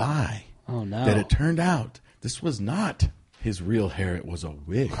gone by, that it turned out this was not his real hair. It was a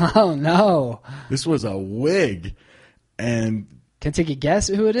wig. Oh, no. This was a wig. And can I take a guess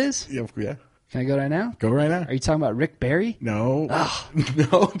at who it is? Yeah. Can I go right now? Go right now. Are you talking about Rick Barry? No. Oh.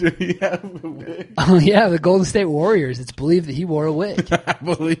 No, did he have a wig? Oh, yeah, the Golden State Warriors. It's believed that he wore a wig. I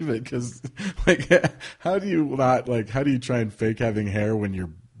believe it, because, how do you try and fake having hair when your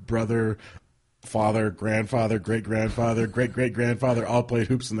brother, father, grandfather, great-grandfather, great-great-grandfather all played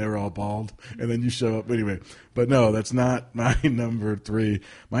hoops and they were all bald, and then you show up anyway? But no, that's not my number 3.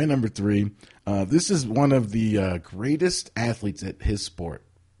 My number 3, this is one of the greatest athletes at his sport.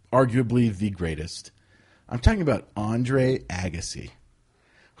 Arguably the greatest. I'm talking about Andre Agassi,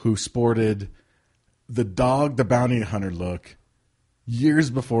 who sported the Dog the Bounty Hunter look years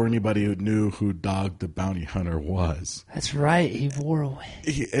before anybody knew who Dog the Bounty Hunter was. That's right. He wore a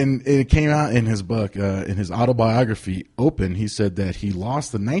wig. And it came out in his book, in his autobiography, Open. He said that he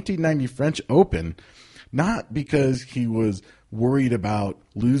lost the 1990 French Open not because he was worried about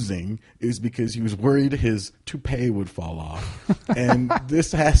losing, is because he was worried his toupee would fall off. And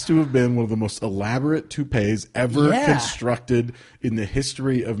this has to have been one of the most elaborate toupees ever constructed in the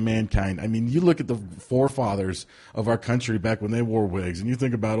history of mankind. I mean, you look at the forefathers of our country back when they wore wigs, and you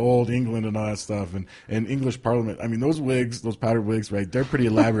think about old England and all that stuff, and English Parliament. I mean, those wigs, those powdered wigs, right, they're pretty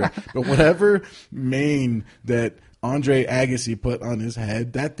elaborate. But whatever mane that Andre Agassi put on his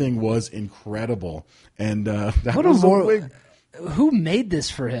head, that thing was incredible. And that was a wig. Who made this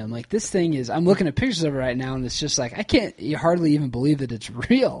for him? This thing is, I'm looking at pictures of it right now, and it's just you hardly even believe that it's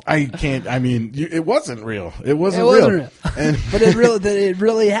real. I can't, it wasn't real. It wasn't real. But it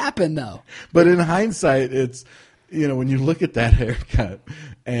really happened, though. But in hindsight, it's, when you look at that haircut,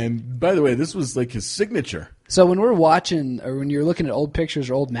 and by the way, this was like his signature. So when we're watching, or when you're looking at old pictures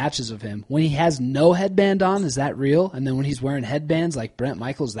or old matches of him, when he has no headband on, is that real? And then when he's wearing headbands like Brent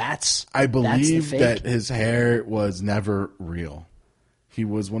Michaels, I believe that his hair was never real. He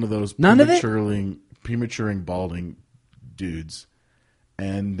was one of those prematuring balding dudes.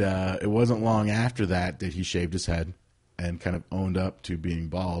 And it wasn't long after that he shaved his head and kind of owned up to being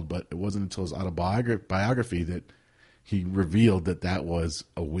bald. But it wasn't until his autobiography that he revealed that was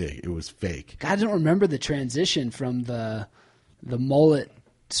a wig. It was fake. God, I don't remember the transition from the mullet,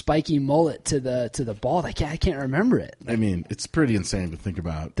 spiky mullet to the bald. I can't remember it. I mean, it's pretty insane to think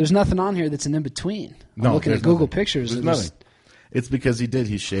about. There's nothing on here that's an in-between. No, I'm looking at Google nothing. pictures. There's nothing. It's because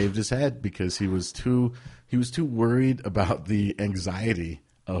he shaved his head because he was too worried about the anxiety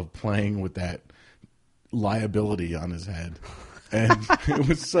of playing with that liability on his head. And it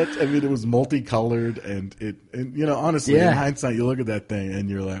was it was multicolored and honestly, in hindsight, you look at that thing and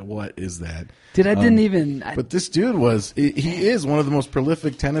you're like, what is that? Dude, I didn't even. But this dude he is one of the most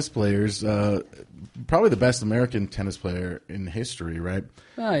prolific tennis players, probably the best American tennis player in history, right?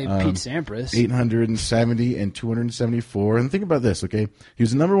 Pete Sampras. 870 and 274. And think about this, okay? He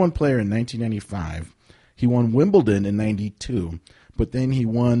was the number one player in 1995. He won Wimbledon in 92. But then he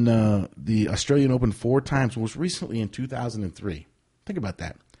won the Australian Open 4 times, most recently in 2003. Think about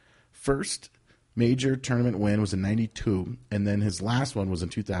that. First major tournament win was in 92, and then his last one was in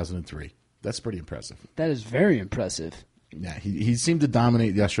 2003. That's pretty impressive. That is very impressive. Yeah, he seemed to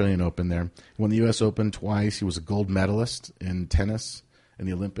dominate the Australian Open there. He won the U.S. Open twice. He was a gold medalist in tennis in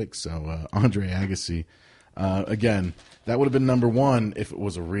the Olympics. So Andre Agassi, again, that would have been number one if it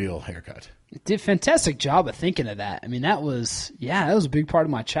was a real haircut. Did a fantastic job of thinking of that. I mean, that was a big part of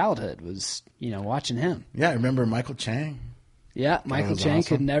my childhood was, watching him. Yeah, I remember Michael Chang. Yeah, Michael Chang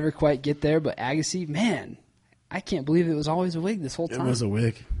awesome. could never quite get there, but Agassi, man, I can't believe it was always a wig this whole time. It was a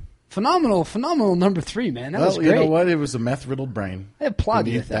wig. Phenomenal number 3, man. That was great. You know what? It was a meth-riddled brain. I applaud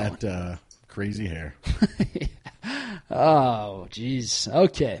you beneath with that crazy hair. Oh, jeez.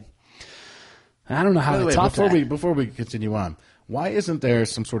 Okay. I don't know how to top that. Before we continue on, why isn't there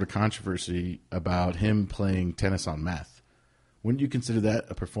some sort of controversy about him playing tennis on meth? Wouldn't you consider that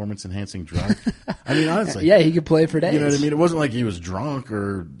a performance-enhancing drug? I mean, honestly. Yeah, he could play for days. You know what I mean? It wasn't like he was drunk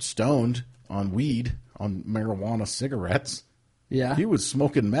or stoned on weed, on marijuana cigarettes. Yeah. He was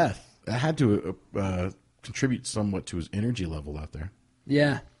smoking meth. That had to contribute somewhat to his energy level out there.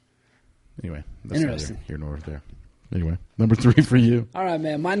 Yeah. Anyway, that's interesting. Neither here nor there. Anyway, number 3 for you. All right,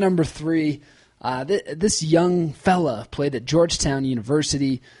 man. My number 3, this young fella played at Georgetown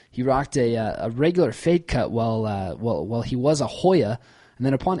University. He rocked a regular fade cut while he was a Hoya. And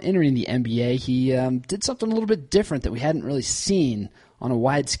then upon entering the NBA, he did something a little bit different that we hadn't really seen on a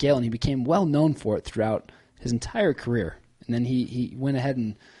wide scale, and he became well known for it throughout his entire career. And then he went ahead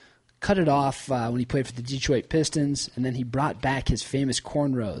and cut it off when he played for the Detroit Pistons, and then he brought back his famous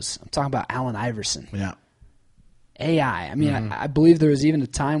cornrows. I'm talking about Allen Iverson. Yeah. AI. I mean, I believe there was even a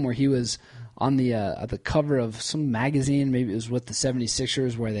time where he was on the cover of some magazine, maybe it was with the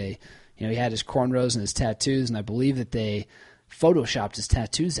 76ers, where he had his cornrows and his tattoos, and I believe that they photoshopped his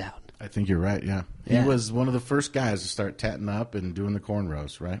tattoos out. I think you're right, yeah. He was one of the first guys to start tatting up and doing the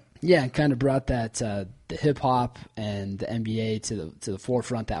cornrows, right? Yeah, and kind of brought that the hip-hop and the NBA to the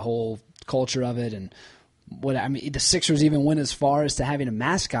forefront, that whole culture of it. And the Sixers even went as far as to having a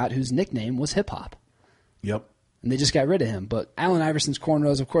mascot whose nickname was hip-hop. Yep. And they just got rid of him. But Allen Iverson's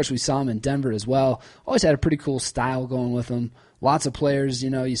cornrows, of course, we saw him in Denver as well. Always had a pretty cool style going with him. Lots of players,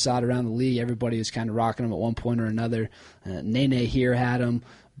 you saw it around the league. Everybody was kind of rocking him at one point or another. Nene here had him.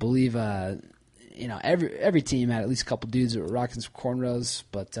 Believe, every team had at least a couple dudes that were rocking some cornrows.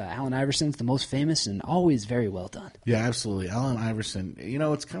 But Allen Iverson's the most famous and always very well done. Yeah, absolutely. Allen Iverson,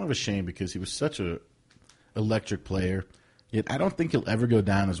 it's kind of a shame because he was such a electric player. Yet I don't think he'll ever go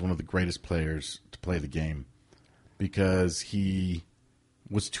down as one of the greatest players to play the game. Because he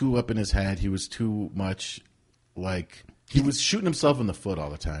was too up in his head. He was too much he was shooting himself in the foot all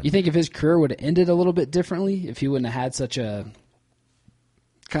the time. You think if his career would have ended a little bit differently, if he wouldn't have had such a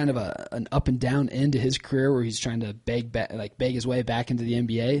kind of an up and down end to his career where he's trying to beg his way back into the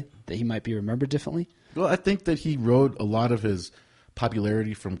NBA, that he might be remembered differently? Well, I think that he rode a lot of his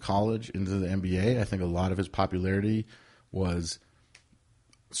popularity from college into the NBA. I think a lot of his popularity was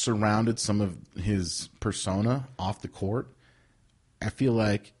surrounded some of his persona off the court. I feel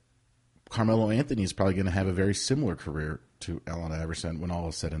like Carmelo Anthony is probably going to have a very similar career to Allen Iverson when all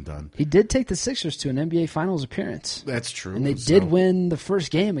is said and done. He did take the Sixers to an NBA Finals appearance. That's true. And they did win the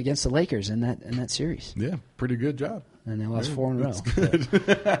first game against the Lakers in that series. Yeah, pretty good job. And they lost 4 in a row.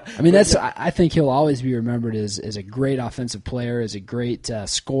 But, I mean, I think he'll always be remembered as a great offensive player, as a great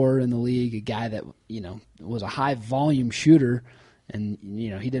scorer in the league, a guy that was a high volume shooter. And,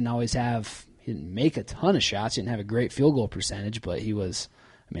 he didn't make a ton of shots. He didn't have a great field goal percentage, but he was,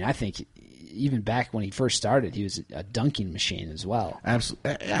 I think even back when he first started, he was a dunking machine as well.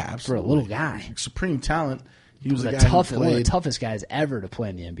 Absolutely. Yeah, absolutely. For a little guy. Supreme talent. He was one of the toughest guys ever to play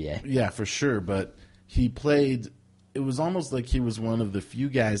in the NBA. Yeah, for sure. But he played it was almost like he was one of the few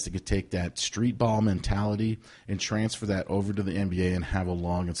guys that could take that street ball mentality and transfer that over to the NBA and have a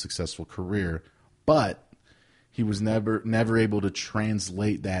long and successful career. But he was never able to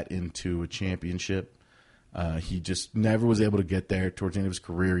translate that into a championship. He just never was able to get there. Towards the end of his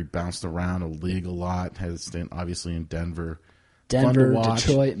career, he bounced around a league a lot. Had a stint, obviously, in Denver,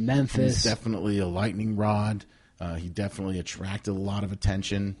 Detroit, Memphis. He's definitely a lightning rod. He definitely attracted a lot of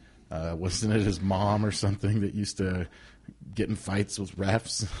attention. Wasn't it his mom or something that used to get in fights with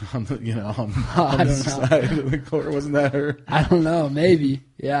refs on the side of the court? Wasn't that her? I don't know. Maybe.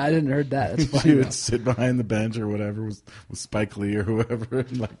 Yeah, I didn't heard that. That's funny. She would sit behind the bench or whatever with Spike Lee or whoever.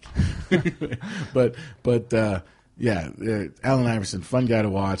 And Allen Iverson, fun guy to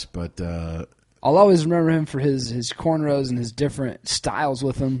watch, but. I'll always remember him for his cornrows and his different styles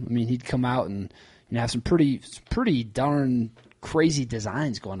with him. I mean, he'd come out and have some pretty darn crazy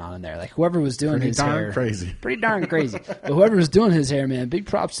designs going on in there. Like whoever was doing his hair, pretty darn crazy. But whoever was doing his hair, man, big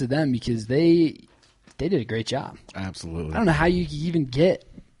props to them because they did a great job. Absolutely. I don't know how you even get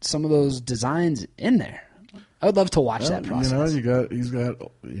some of those designs in there. I would love to watch that process. He's got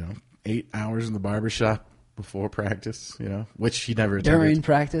 8 hours in the barbershop before practice, which he never attended. During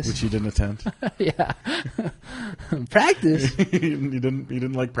practice, which he didn't attend. Yeah, practice. he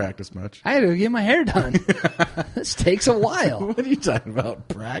didn't like practice much. I had to go get my hair done. This takes a while. What are you talking about?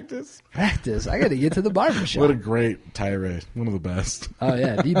 Practice. I got to get to the barbershop. What a great tirade! One of the best. Oh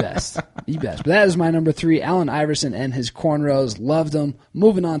yeah, the best. But that is my number 3, Allen Iverson and his cornrows. Loved him.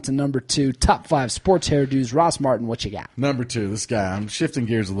 Moving on to number 2, top 5 sports hairdos. Ross Martin, what you got? Number 2, this guy. I'm shifting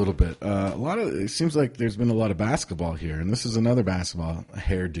gears a little bit. It seems like there's been a lot of basketball here, and this is another basketball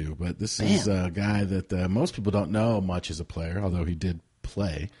hairdo. But this is a guy that most people don't know much as a player, although he did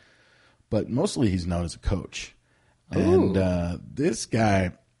play. But mostly he's known as a coach. Ooh. And this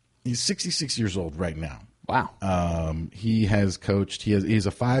guy, he's 66 years old right now. Wow. He has coached. He's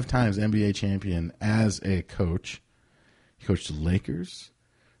a 5 times NBA champion as a coach. He coached the Lakers,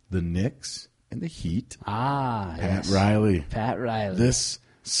 the Knicks, and the Heat. Pat Riley. This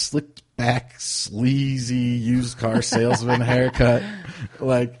slicked back, sleazy used car salesman haircut.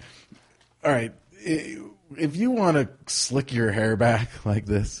 Like, all right, if you want to slick your hair back like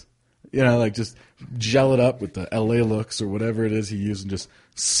this, just gel it up with the LA looks or whatever it is he used and just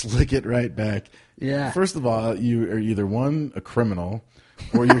slick it right back. Yeah. First of all, you are either 1, a criminal,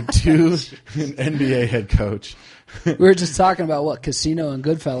 or you're 2, an NBA head coach. We were just talking about Casino and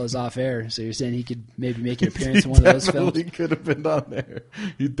Goodfellas off air. So you're saying he could maybe make an appearance in one of those films? He definitely could have been on there.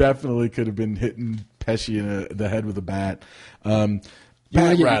 He definitely could have been hitting Pesci in the head with a bat. Pat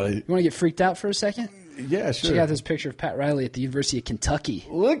Riley. You want to get freaked out for a second? Yeah, sure. Check out this picture of Pat Riley at the University of Kentucky.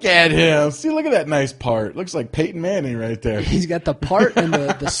 Look at him. See, look at that nice part. Looks like Peyton Manning right there. He's got the part and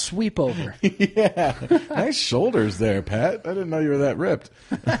the sweep over. Yeah. Nice shoulders there, Pat. I didn't know you were that ripped.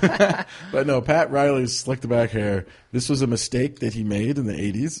 But no, Pat Riley's slicked back hair. This was a mistake that he made in the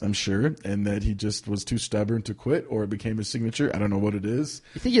 80s, I'm sure, and that he just was too stubborn to quit, or it became his signature. I don't know what it is.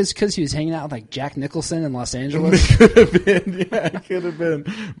 You think it's because he was hanging out with Jack Nicholson in Los Angeles? It could have been. Yeah, it could have been.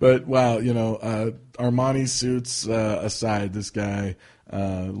 But wow, Armani suits aside, this guy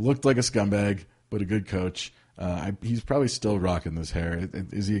looked like a scumbag, but a good coach. He's probably still rocking this hair.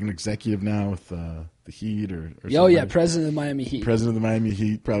 Is he an executive now with the Heat or Oh, yeah, president of the Miami Heat. President of the Miami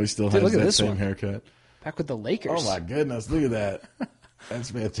Heat probably still has that same haircut. Back with the Lakers. Oh, my goodness. Look at that. That's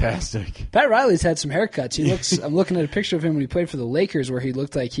fantastic. Pat Riley's had some haircuts. I'm looking at a picture of him when he played for the Lakers where he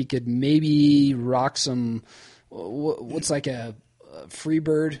looked like he could maybe rock some, what's like a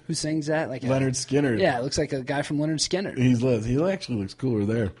Freebird who sings that? Leonard Skinner. Yeah, it looks like a guy from Leonard Skinner. He actually looks cooler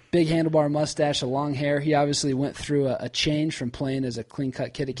there. Big handlebar mustache, a long hair. He obviously went through a change from playing as a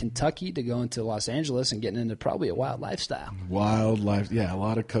clean-cut kid at Kentucky to going to Los Angeles and getting into probably a wild lifestyle. Wild life. Yeah, a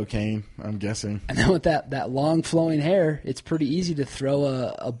lot of cocaine, I'm guessing. And then with that long flowing hair, it's pretty easy to throw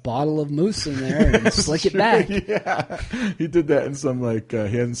a bottle of mousse in there and slick it back. Yeah, he did that in some he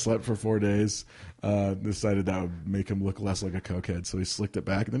hadn't slept for 4 days. Decided that would make him look less like a cokehead, so he slicked it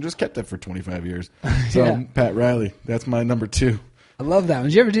back and then just kept it for 25 years. So yeah. Pat Riley, that's my number 2. I love that one.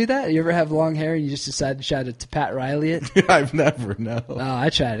 Did you ever do that? You ever have long hair and you just decide to try to Pat Riley it? I've never, no. Oh, I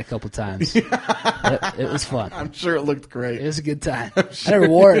tried it a couple times. It was fun. I'm sure it looked great. It was a good time. Sure. I never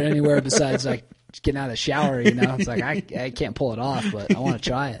wore it anywhere besides just getting out of the shower, It's like I can't pull it off, but I want to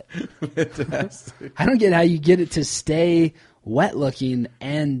try it. Fantastic. I don't get how you get it to stay wet looking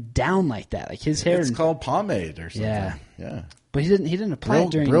and down like that. Like his hair. It's called pomade or something. Yeah. Yeah. But he didn't apply it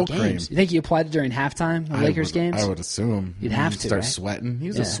during the games. Cream. You think he applied it during halftime, the Lakers games? I would assume. You'd have to, start right? sweating. He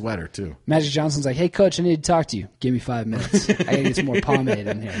was a sweater, too. Magic Johnson's like, hey, coach, I need to talk to you. Give me 5 minutes. I got to get some more pomade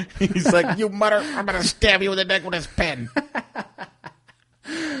in here. He's like, you mutter, I'm going to stab you in the neck with this pen. Bring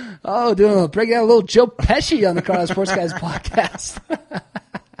out a little Joe Pesci on the Carlisle Sports Guys podcast.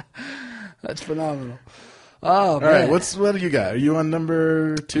 That's phenomenal. Oh, man. All right, what do you got? Are you on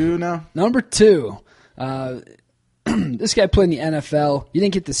number 2 now? Number 2. This guy played in the NFL. You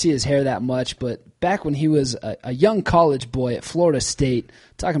didn't get to see his hair that much, but back when he was a young college boy at Florida State,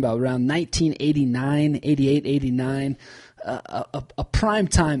 talking about around 1989, 88, 89, a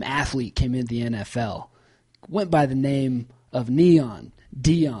primetime athlete came into the NFL. Went by the name of Deion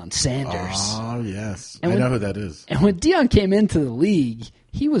Sanders. Oh, yes. I know who that is. And when Deion came into the league,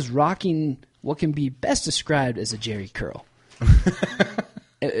 he was rocking what can be best described as a Jerry curl.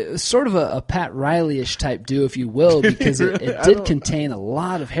 It was sort of a Pat Riley-ish type do, if you will, because it did contain a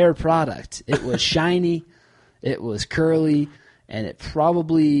lot of hair product. It was shiny, it was curly, and it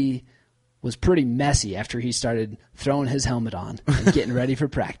probably was pretty messy after he started throwing his helmet on and getting ready for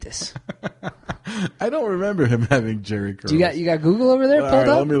practice. I don't remember him having Jerry curls. You got Google over there pulled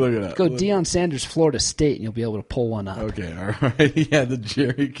up? Let me look it up. Go Deion Sanders, Florida State, and you'll be able to pull one up. Okay, all right. Yeah, the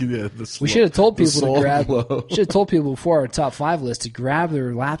Jerry. Yeah, we should have told people to grab. Should have told people before our top 5 list to grab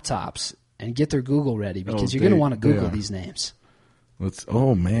their laptops and get their Google ready because you're going to want to Google these names.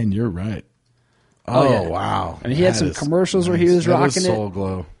 Oh man, you're right. Oh wow! I mean, he had some commercials where he was rocking Soul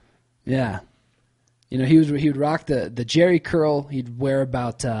Glow. Yeah. You know, he would rock the Jerry curl. He'd wear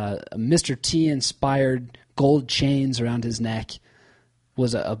about Mr. T inspired gold chains around his neck.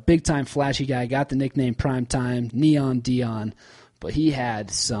 Was a big time flashy guy. Got the nickname Primetime, Neon Deion. But he had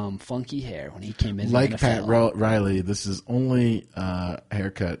some funky hair when he came in. Like the Pat NFL. Riley, this is only a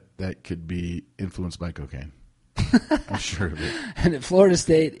haircut that could be influenced by cocaine. I'm sure of it. And at Florida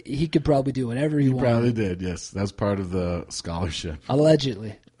State, he could probably do whatever he wanted. Probably did, yes. That's part of the scholarship.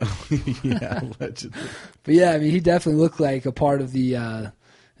 Allegedly. Yeah, allegedly. But yeah, I mean, he definitely looked like a part of the, I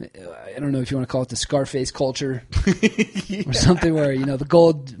don't know if you want to call it the Scarface culture or something where,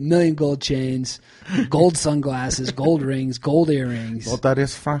 the million gold chains, gold sunglasses, gold rings, gold earrings. Well, that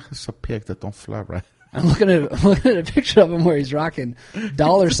is fine. It's a pig that don't fly right. I'm looking at a picture of him where he's rocking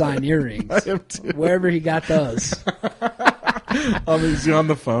 $sign earrings. I am too. Wherever he got those. Is he on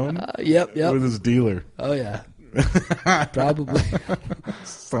the phone? Yep. With his dealer. Oh, yeah. Probably.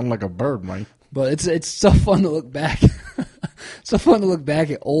 Sound like a bird, Mike. But it's so fun to look back. So fun to look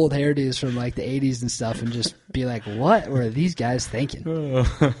back at old hairdos from like the 80s and stuff and just be like, what were these guys thinking?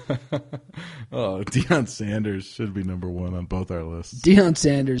 Deion Sanders should be number 1 on both our lists. Deion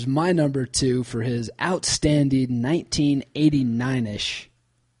Sanders, my number 2 for his outstanding 1989-ish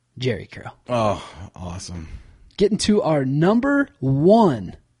Jerry curl. Oh, awesome. Getting to our number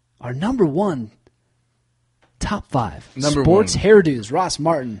 1 top 5 sports hairdos. Ross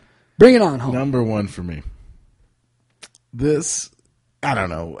Martin, bring it on home. Number 1 for me. This, I don't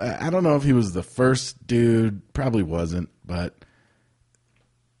know. I don't know if he was the first dude. Probably wasn't, but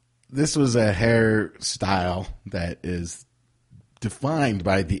this was a hairstyle that is defined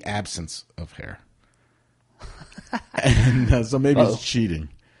by the absence of hair. And so maybe it's cheating.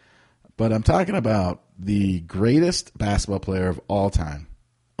 But I'm talking about the greatest basketball player of all time.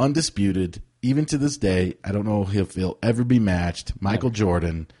 Undisputed. Even to this day, I don't know if he'll ever be matched. Michael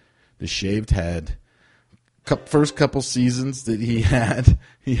Jordan, the shaved head. First couple seasons that he had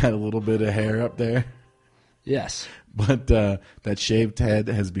a little bit of hair up there. Yes. But that shaved head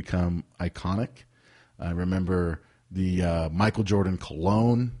has become iconic. I remember the Michael Jordan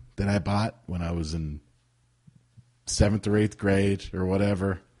cologne that I bought when I was in 7th or 8th grade or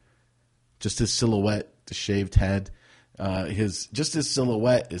whatever. Just his silhouette, the shaved head. His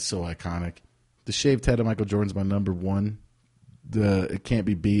silhouette is so iconic. The shaved head of Michael Jordan's my number 1. It can't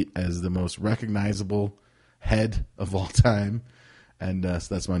be beat as the most recognizable head of all time, and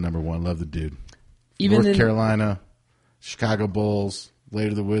so that's my number 1. Love the dude. Even North Carolina, Chicago Bulls,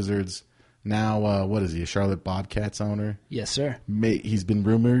 later the Wizards. Now, what is he? A Charlotte Bobcats owner? Yes, sir. He's been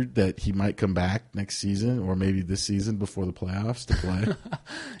rumored that he might come back next season, or maybe this season before the playoffs to play.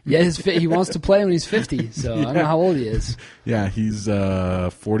 Yeah, he wants to play when he's 50. So I don't know how old he is. Yeah, he's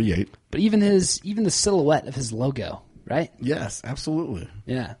 48. But even the silhouette of his logo. Right? Yes, absolutely.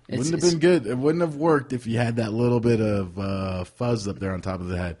 Yeah. Wouldn't have been good. It wouldn't have worked if you had that little bit of fuzz up there on top of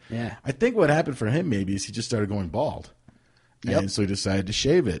the head. Yeah. I think what happened for him maybe is he just started going bald. Yep. And so he decided to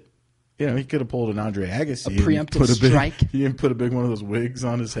shave it. He could have pulled an Andre Agassi. A preemptive strike. He didn't put a big one of those wigs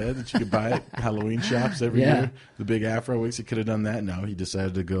on his head that you could buy at Halloween shops every year. The big afro wigs. He could have done that. No, he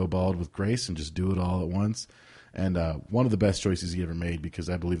decided to go bald with grace and just do it all at once. And one of the best choices he ever made, because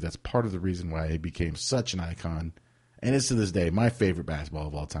I believe that's part of the reason why he became such an icon. And is to this day my favorite basketball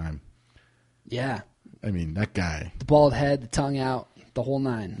of all time. Yeah. I mean, that guy. The bald head, the tongue out, the whole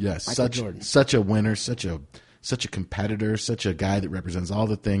nine. Yes, Michael Jordan. Such a winner, such a competitor, such a guy that represents all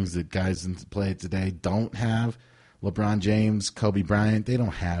the things that guys in play today don't have. LeBron James, Kobe Bryant, they don't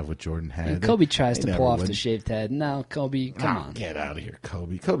have what Jordan had. And Kobe tries they to pull off the shaved head. No, Kobe, come on. Get out of here,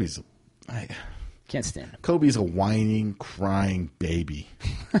 Kobe. Can't stand him. Kobe's a whining, crying baby.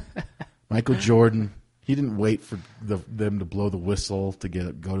 Michael Jordan, he didn't wait for them to blow the whistle to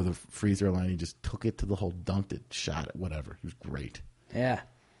go to the free throw line. He just took it to the hole, dunked it, shot it, whatever. He was great. Yeah.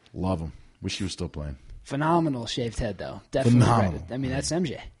 Love him. Wish he was still playing. Phenomenal shaved head, though. Definitely. Phenomenal. I mean, that's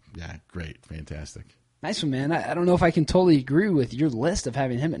MJ. Yeah, great. Fantastic. Nice one, man. I don't know if I can totally agree with your list of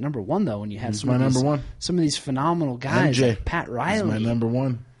having him at number one, though, when you have some of these phenomenal guys MJ, like Pat Riley. He's my number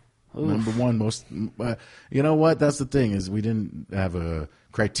one. Oof. Number one. Most. You know what? That's the thing, is we didn't have a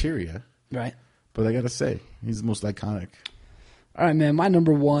criteria. Right. But I got to say, he's the most iconic. All right, man. My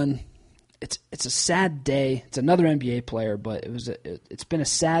number one, it's a sad day. It's another NBA player, but it's been a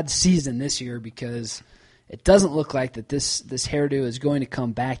sad season this year because it doesn't look like that this hairdo is going to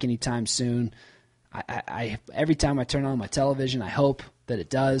come back anytime soon. I every time I turn on my television, I hope that it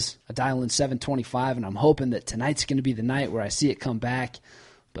does. I dial in 725, and I'm hoping that tonight's going to be the night where I see it come back.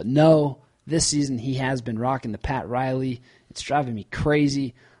 But no, this season he has been rocking the Pat Riley. It's driving me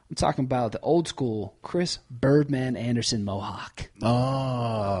crazy. I'm talking about the old school Chris Birdman Anderson Mohawk.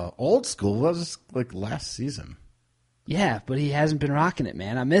 Oh, old school? That was like last season. Yeah, but he hasn't been rocking it,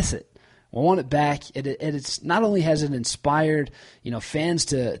 man. I miss it. I want it back. It's not only has it inspired, fans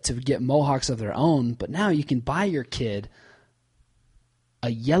to get mohawks of their own, but now you can buy your kid a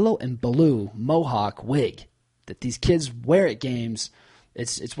yellow and blue mohawk wig that these kids wear at games.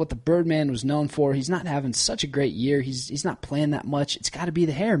 It's what the Birdman was known for. He's not having such a great year. He's not playing that much. It's got to be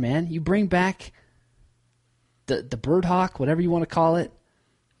the hair, man. You bring back the Birdhawk, whatever you want to call it.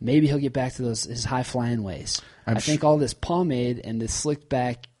 Maybe he'll get back to his high flying ways. I think all this pomade and this slicked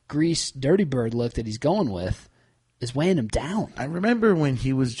back grease dirty bird look that he's going with is weighing him down. I remember when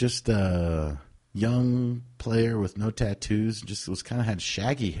he was just a young player with no tattoos, just had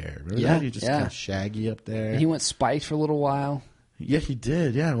shaggy hair. Remember that? He just kind of shaggy up there. And he went spiked for a little while. Yeah, he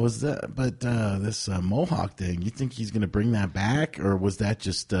did. Yeah, was that? But this Mohawk thing, you think he's going to bring that back, or was that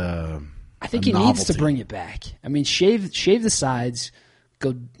just? I think he needs to bring it back. I mean, shave the sides,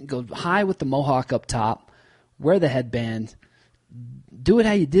 go high with the Mohawk up top, wear the headband, do it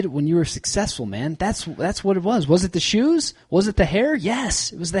how you did it when you were successful, man. That's what it was. Was it the shoes? Was it the hair?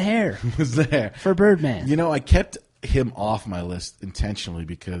 Yes, it was the hair. It was the hair for Birdman. I kept him off my list intentionally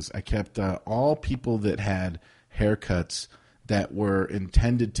because I kept all people that had haircuts that were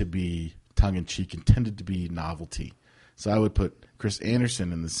intended to be tongue-in-cheek, intended to be novelty. So I would put Chris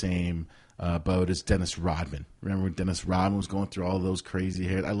Anderson in the same boat as Dennis Rodman. Remember when Dennis Rodman was going through all those crazy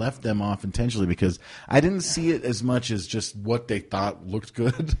hair? I left them off intentionally because I didn't see it as much as just what they thought looked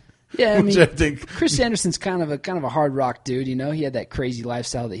good. Yeah, I mean, Chris Anderson's kind of a hard rock dude. He had that crazy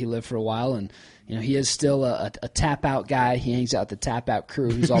lifestyle that he lived for a while, and he is still a tap out guy. He hangs out with the tap out crew,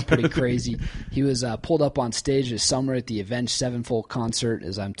 who's all pretty crazy. He was pulled up on stage this summer at the Avenged Sevenfold concert,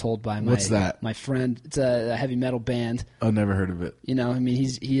 as I'm told by What's that? My friend. It's a heavy metal band. I've never heard of it.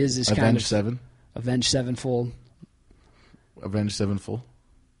 He is this Avenged Seven. Avenged Sevenfold. Avenged Sevenfold.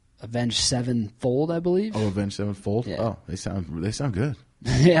 Avenged Sevenfold, I believe. Oh, Avenged Sevenfold. Yeah. Oh, they sound good.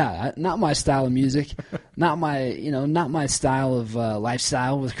 Yeah, not my style of music, not my style of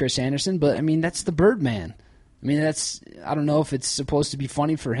lifestyle with Chris Anderson, but that's the Birdman. I don't know if it's supposed to be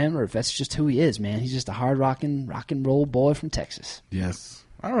funny for him or if that's just who he is, man. He's just a hard rock and roll boy from Texas. Yes.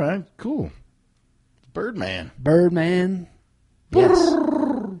 All right, cool. Birdman. Yes.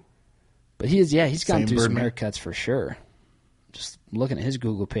 But he's gone through some Birdman. haircuts for sure. Just looking at his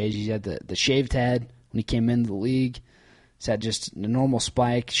Google page, he had the shaved head when he came into the league. He's had just a normal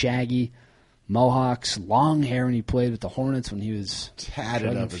spike, shaggy, mohawks, long hair when he played with the Hornets when he was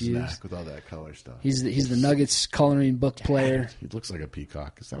tatted up his neck with all that color stuff. He's the Nuggets coloring book player. He looks like a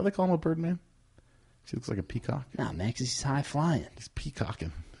peacock. Is that what they call him, a Birdman? He looks like a peacock. Nah, man, because he's high flying. He's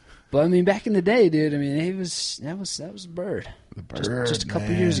peacocking. But back in the day, dude, that was a Bird. The Bird, just a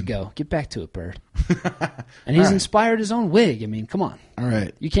couple years ago. Get back to it, Bird. And he's inspired his own wig. Come on. All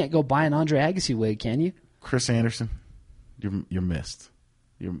right. You can't go buy an Andre Agassi wig, can you? Chris Anderson, you're missed.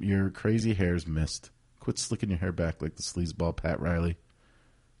 Your crazy hair's missed. Quit slicking your hair back like the sleazeball Pat Riley.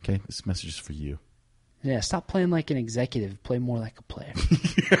 Okay, this message is for you. Yeah, stop playing like an executive. Play more like a player.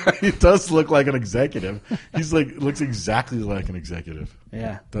 Yeah, he does look like an executive. Looks exactly like an executive.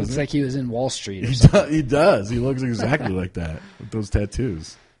 Yeah, Doesn't looks he? like he was in Wall Street or something. He does. He looks exactly like that with those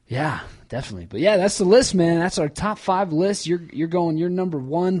tattoos. Yeah, definitely. But yeah, that's the list, man. That's our top 5 list. You're going. You're number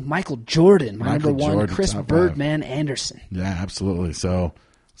 1, Michael Jordan. My number 1, Chris Birdman Anderson. Yeah, absolutely. So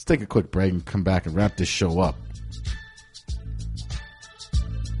let's take a quick break and come back and wrap this show up.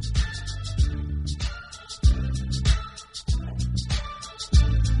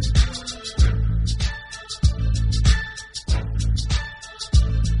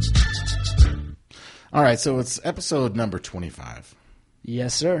 All right, so it's episode number 25.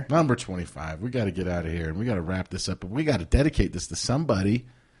 Yes, sir. Number 25. We got to get out of here, and we got to wrap this up. But we got to dedicate this to somebody.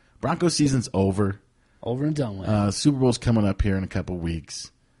 Broncos season's over. Over and done with. Super Bowl's coming up here in a couple weeks.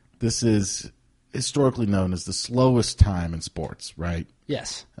 This is historically known as the slowest time in sports, right?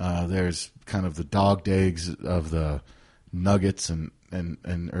 Yes. There's kind of the dog days of the Nuggets and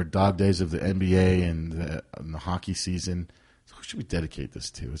or dog days of the NBA and the hockey season. So who should we dedicate this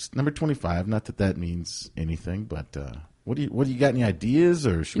to? It's number 25. Not that means anything, but what do you got? Any ideas,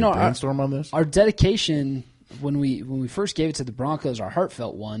 or should we brainstorm on this? Our dedication, when we first gave it to the Broncos, our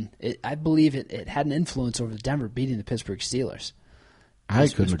heartfelt one, I believe it had an influence over the Denver beating the Pittsburgh Steelers. I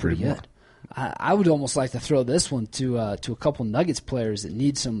couldn't agree more. I would almost like to throw this one to a couple Nuggets players that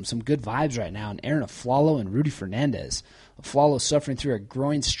need some good vibes right now, and Aaron Aflalo and Rudy Fernandez. Aflalo suffering through a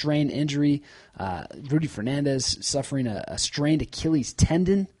groin strain injury. Rudy Fernandez suffering a strained Achilles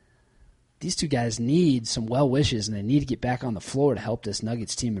tendon. These two guys need some well wishes, and they need to get back on the floor to help this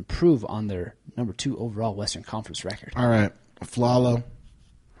Nuggets team improve on their number 2 overall Western Conference record. All right, Aflalo,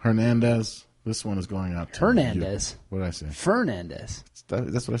 Hernandez. This one is going out to Hernandez. You. What did I say? Fernandez.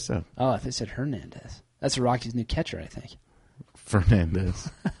 That's what I said. Oh, I thought you said Hernandez. That's the Rockies' new catcher, I think.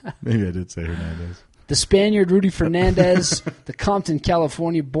 Fernandez. Maybe I did say Hernandez. The Spaniard Rudy Fernandez, the Compton,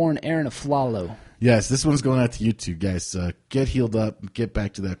 California-born Aaron Aflalo. Yes, this one's going out to you two guys. Get healed up and get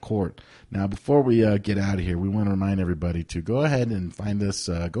back to that court. Now, before we get out of here, we want to remind everybody to go ahead and find us.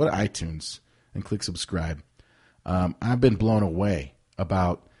 Go to iTunes and click subscribe. I've been blown away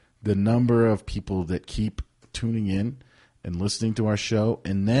about the number of people that keep tuning in and listening to our show,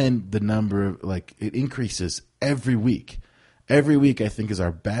 and then the number of, it increases every week. Every week, I think, is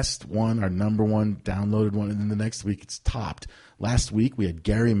our best one, our number one downloaded one, and then the next week it's topped. Last week, we had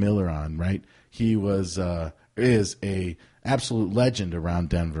Gary Miller on, right? He is a absolute legend around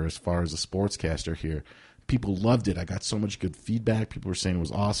Denver as far as a sportscaster here. People loved it. I got so much good feedback. People were saying it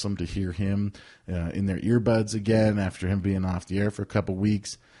was awesome to hear him in their earbuds again after him being off the air for a couple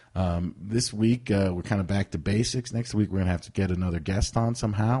weeks. This week, we're kind of back to basics. Next week, we're going to have to get another guest on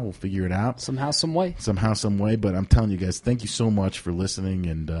somehow. We'll figure it out. Somehow, some way. But I'm telling you guys, thank you so much for listening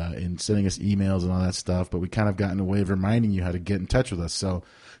and sending us emails and all that stuff. But we kind of got in a way of reminding you how to get in touch with us. So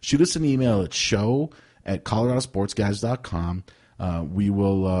shoot us an email at show@coloradosportsguys.com. We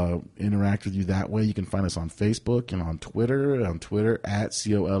will interact with you that way. You can find us on Facebook and on Twitter. On Twitter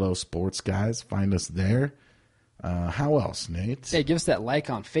 @COLO Sports Guys. Find us there. How else, Nate? Hey, give us that like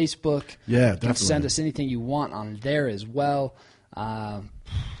on Facebook. Yeah, definitely. You can send us anything you want on there as well.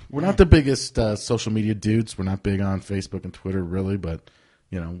 We're not the biggest social media dudes. We're not big on Facebook and Twitter, really, but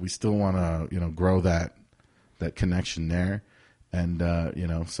we still want to grow that connection there, and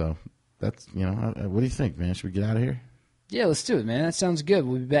so that's what do you think, man? Should we get out of here? Yeah, let's do it, man. That sounds good.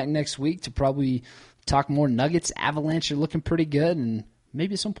 We'll be back next week to probably talk more Nuggets. Avalanche are looking pretty good, and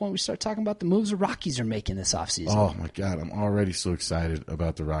maybe at some point we start talking about the moves the Rockies are making this offseason. Oh, my God. I'm already so excited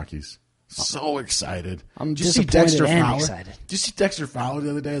about the Rockies. So excited. I'm Did you see disappointed Dexter and Fowler? excited. Did you see Dexter Fowler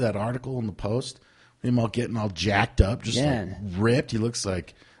the other day, that article in the Post? Him all getting all jacked up, just ripped. He looks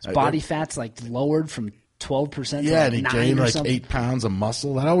like his body fat's lowered from 12% to and he 9 gained or 8 pounds of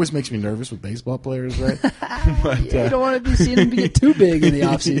muscle. That always makes me nervous with baseball players, right? But, you don't want to be seeing him get too big in the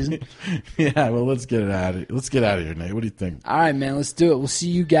offseason. Yeah, well, let's get it out of Let's get out of here, Nate. What do you think? All right, man, let's do it. We'll see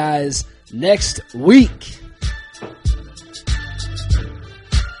you guys next week.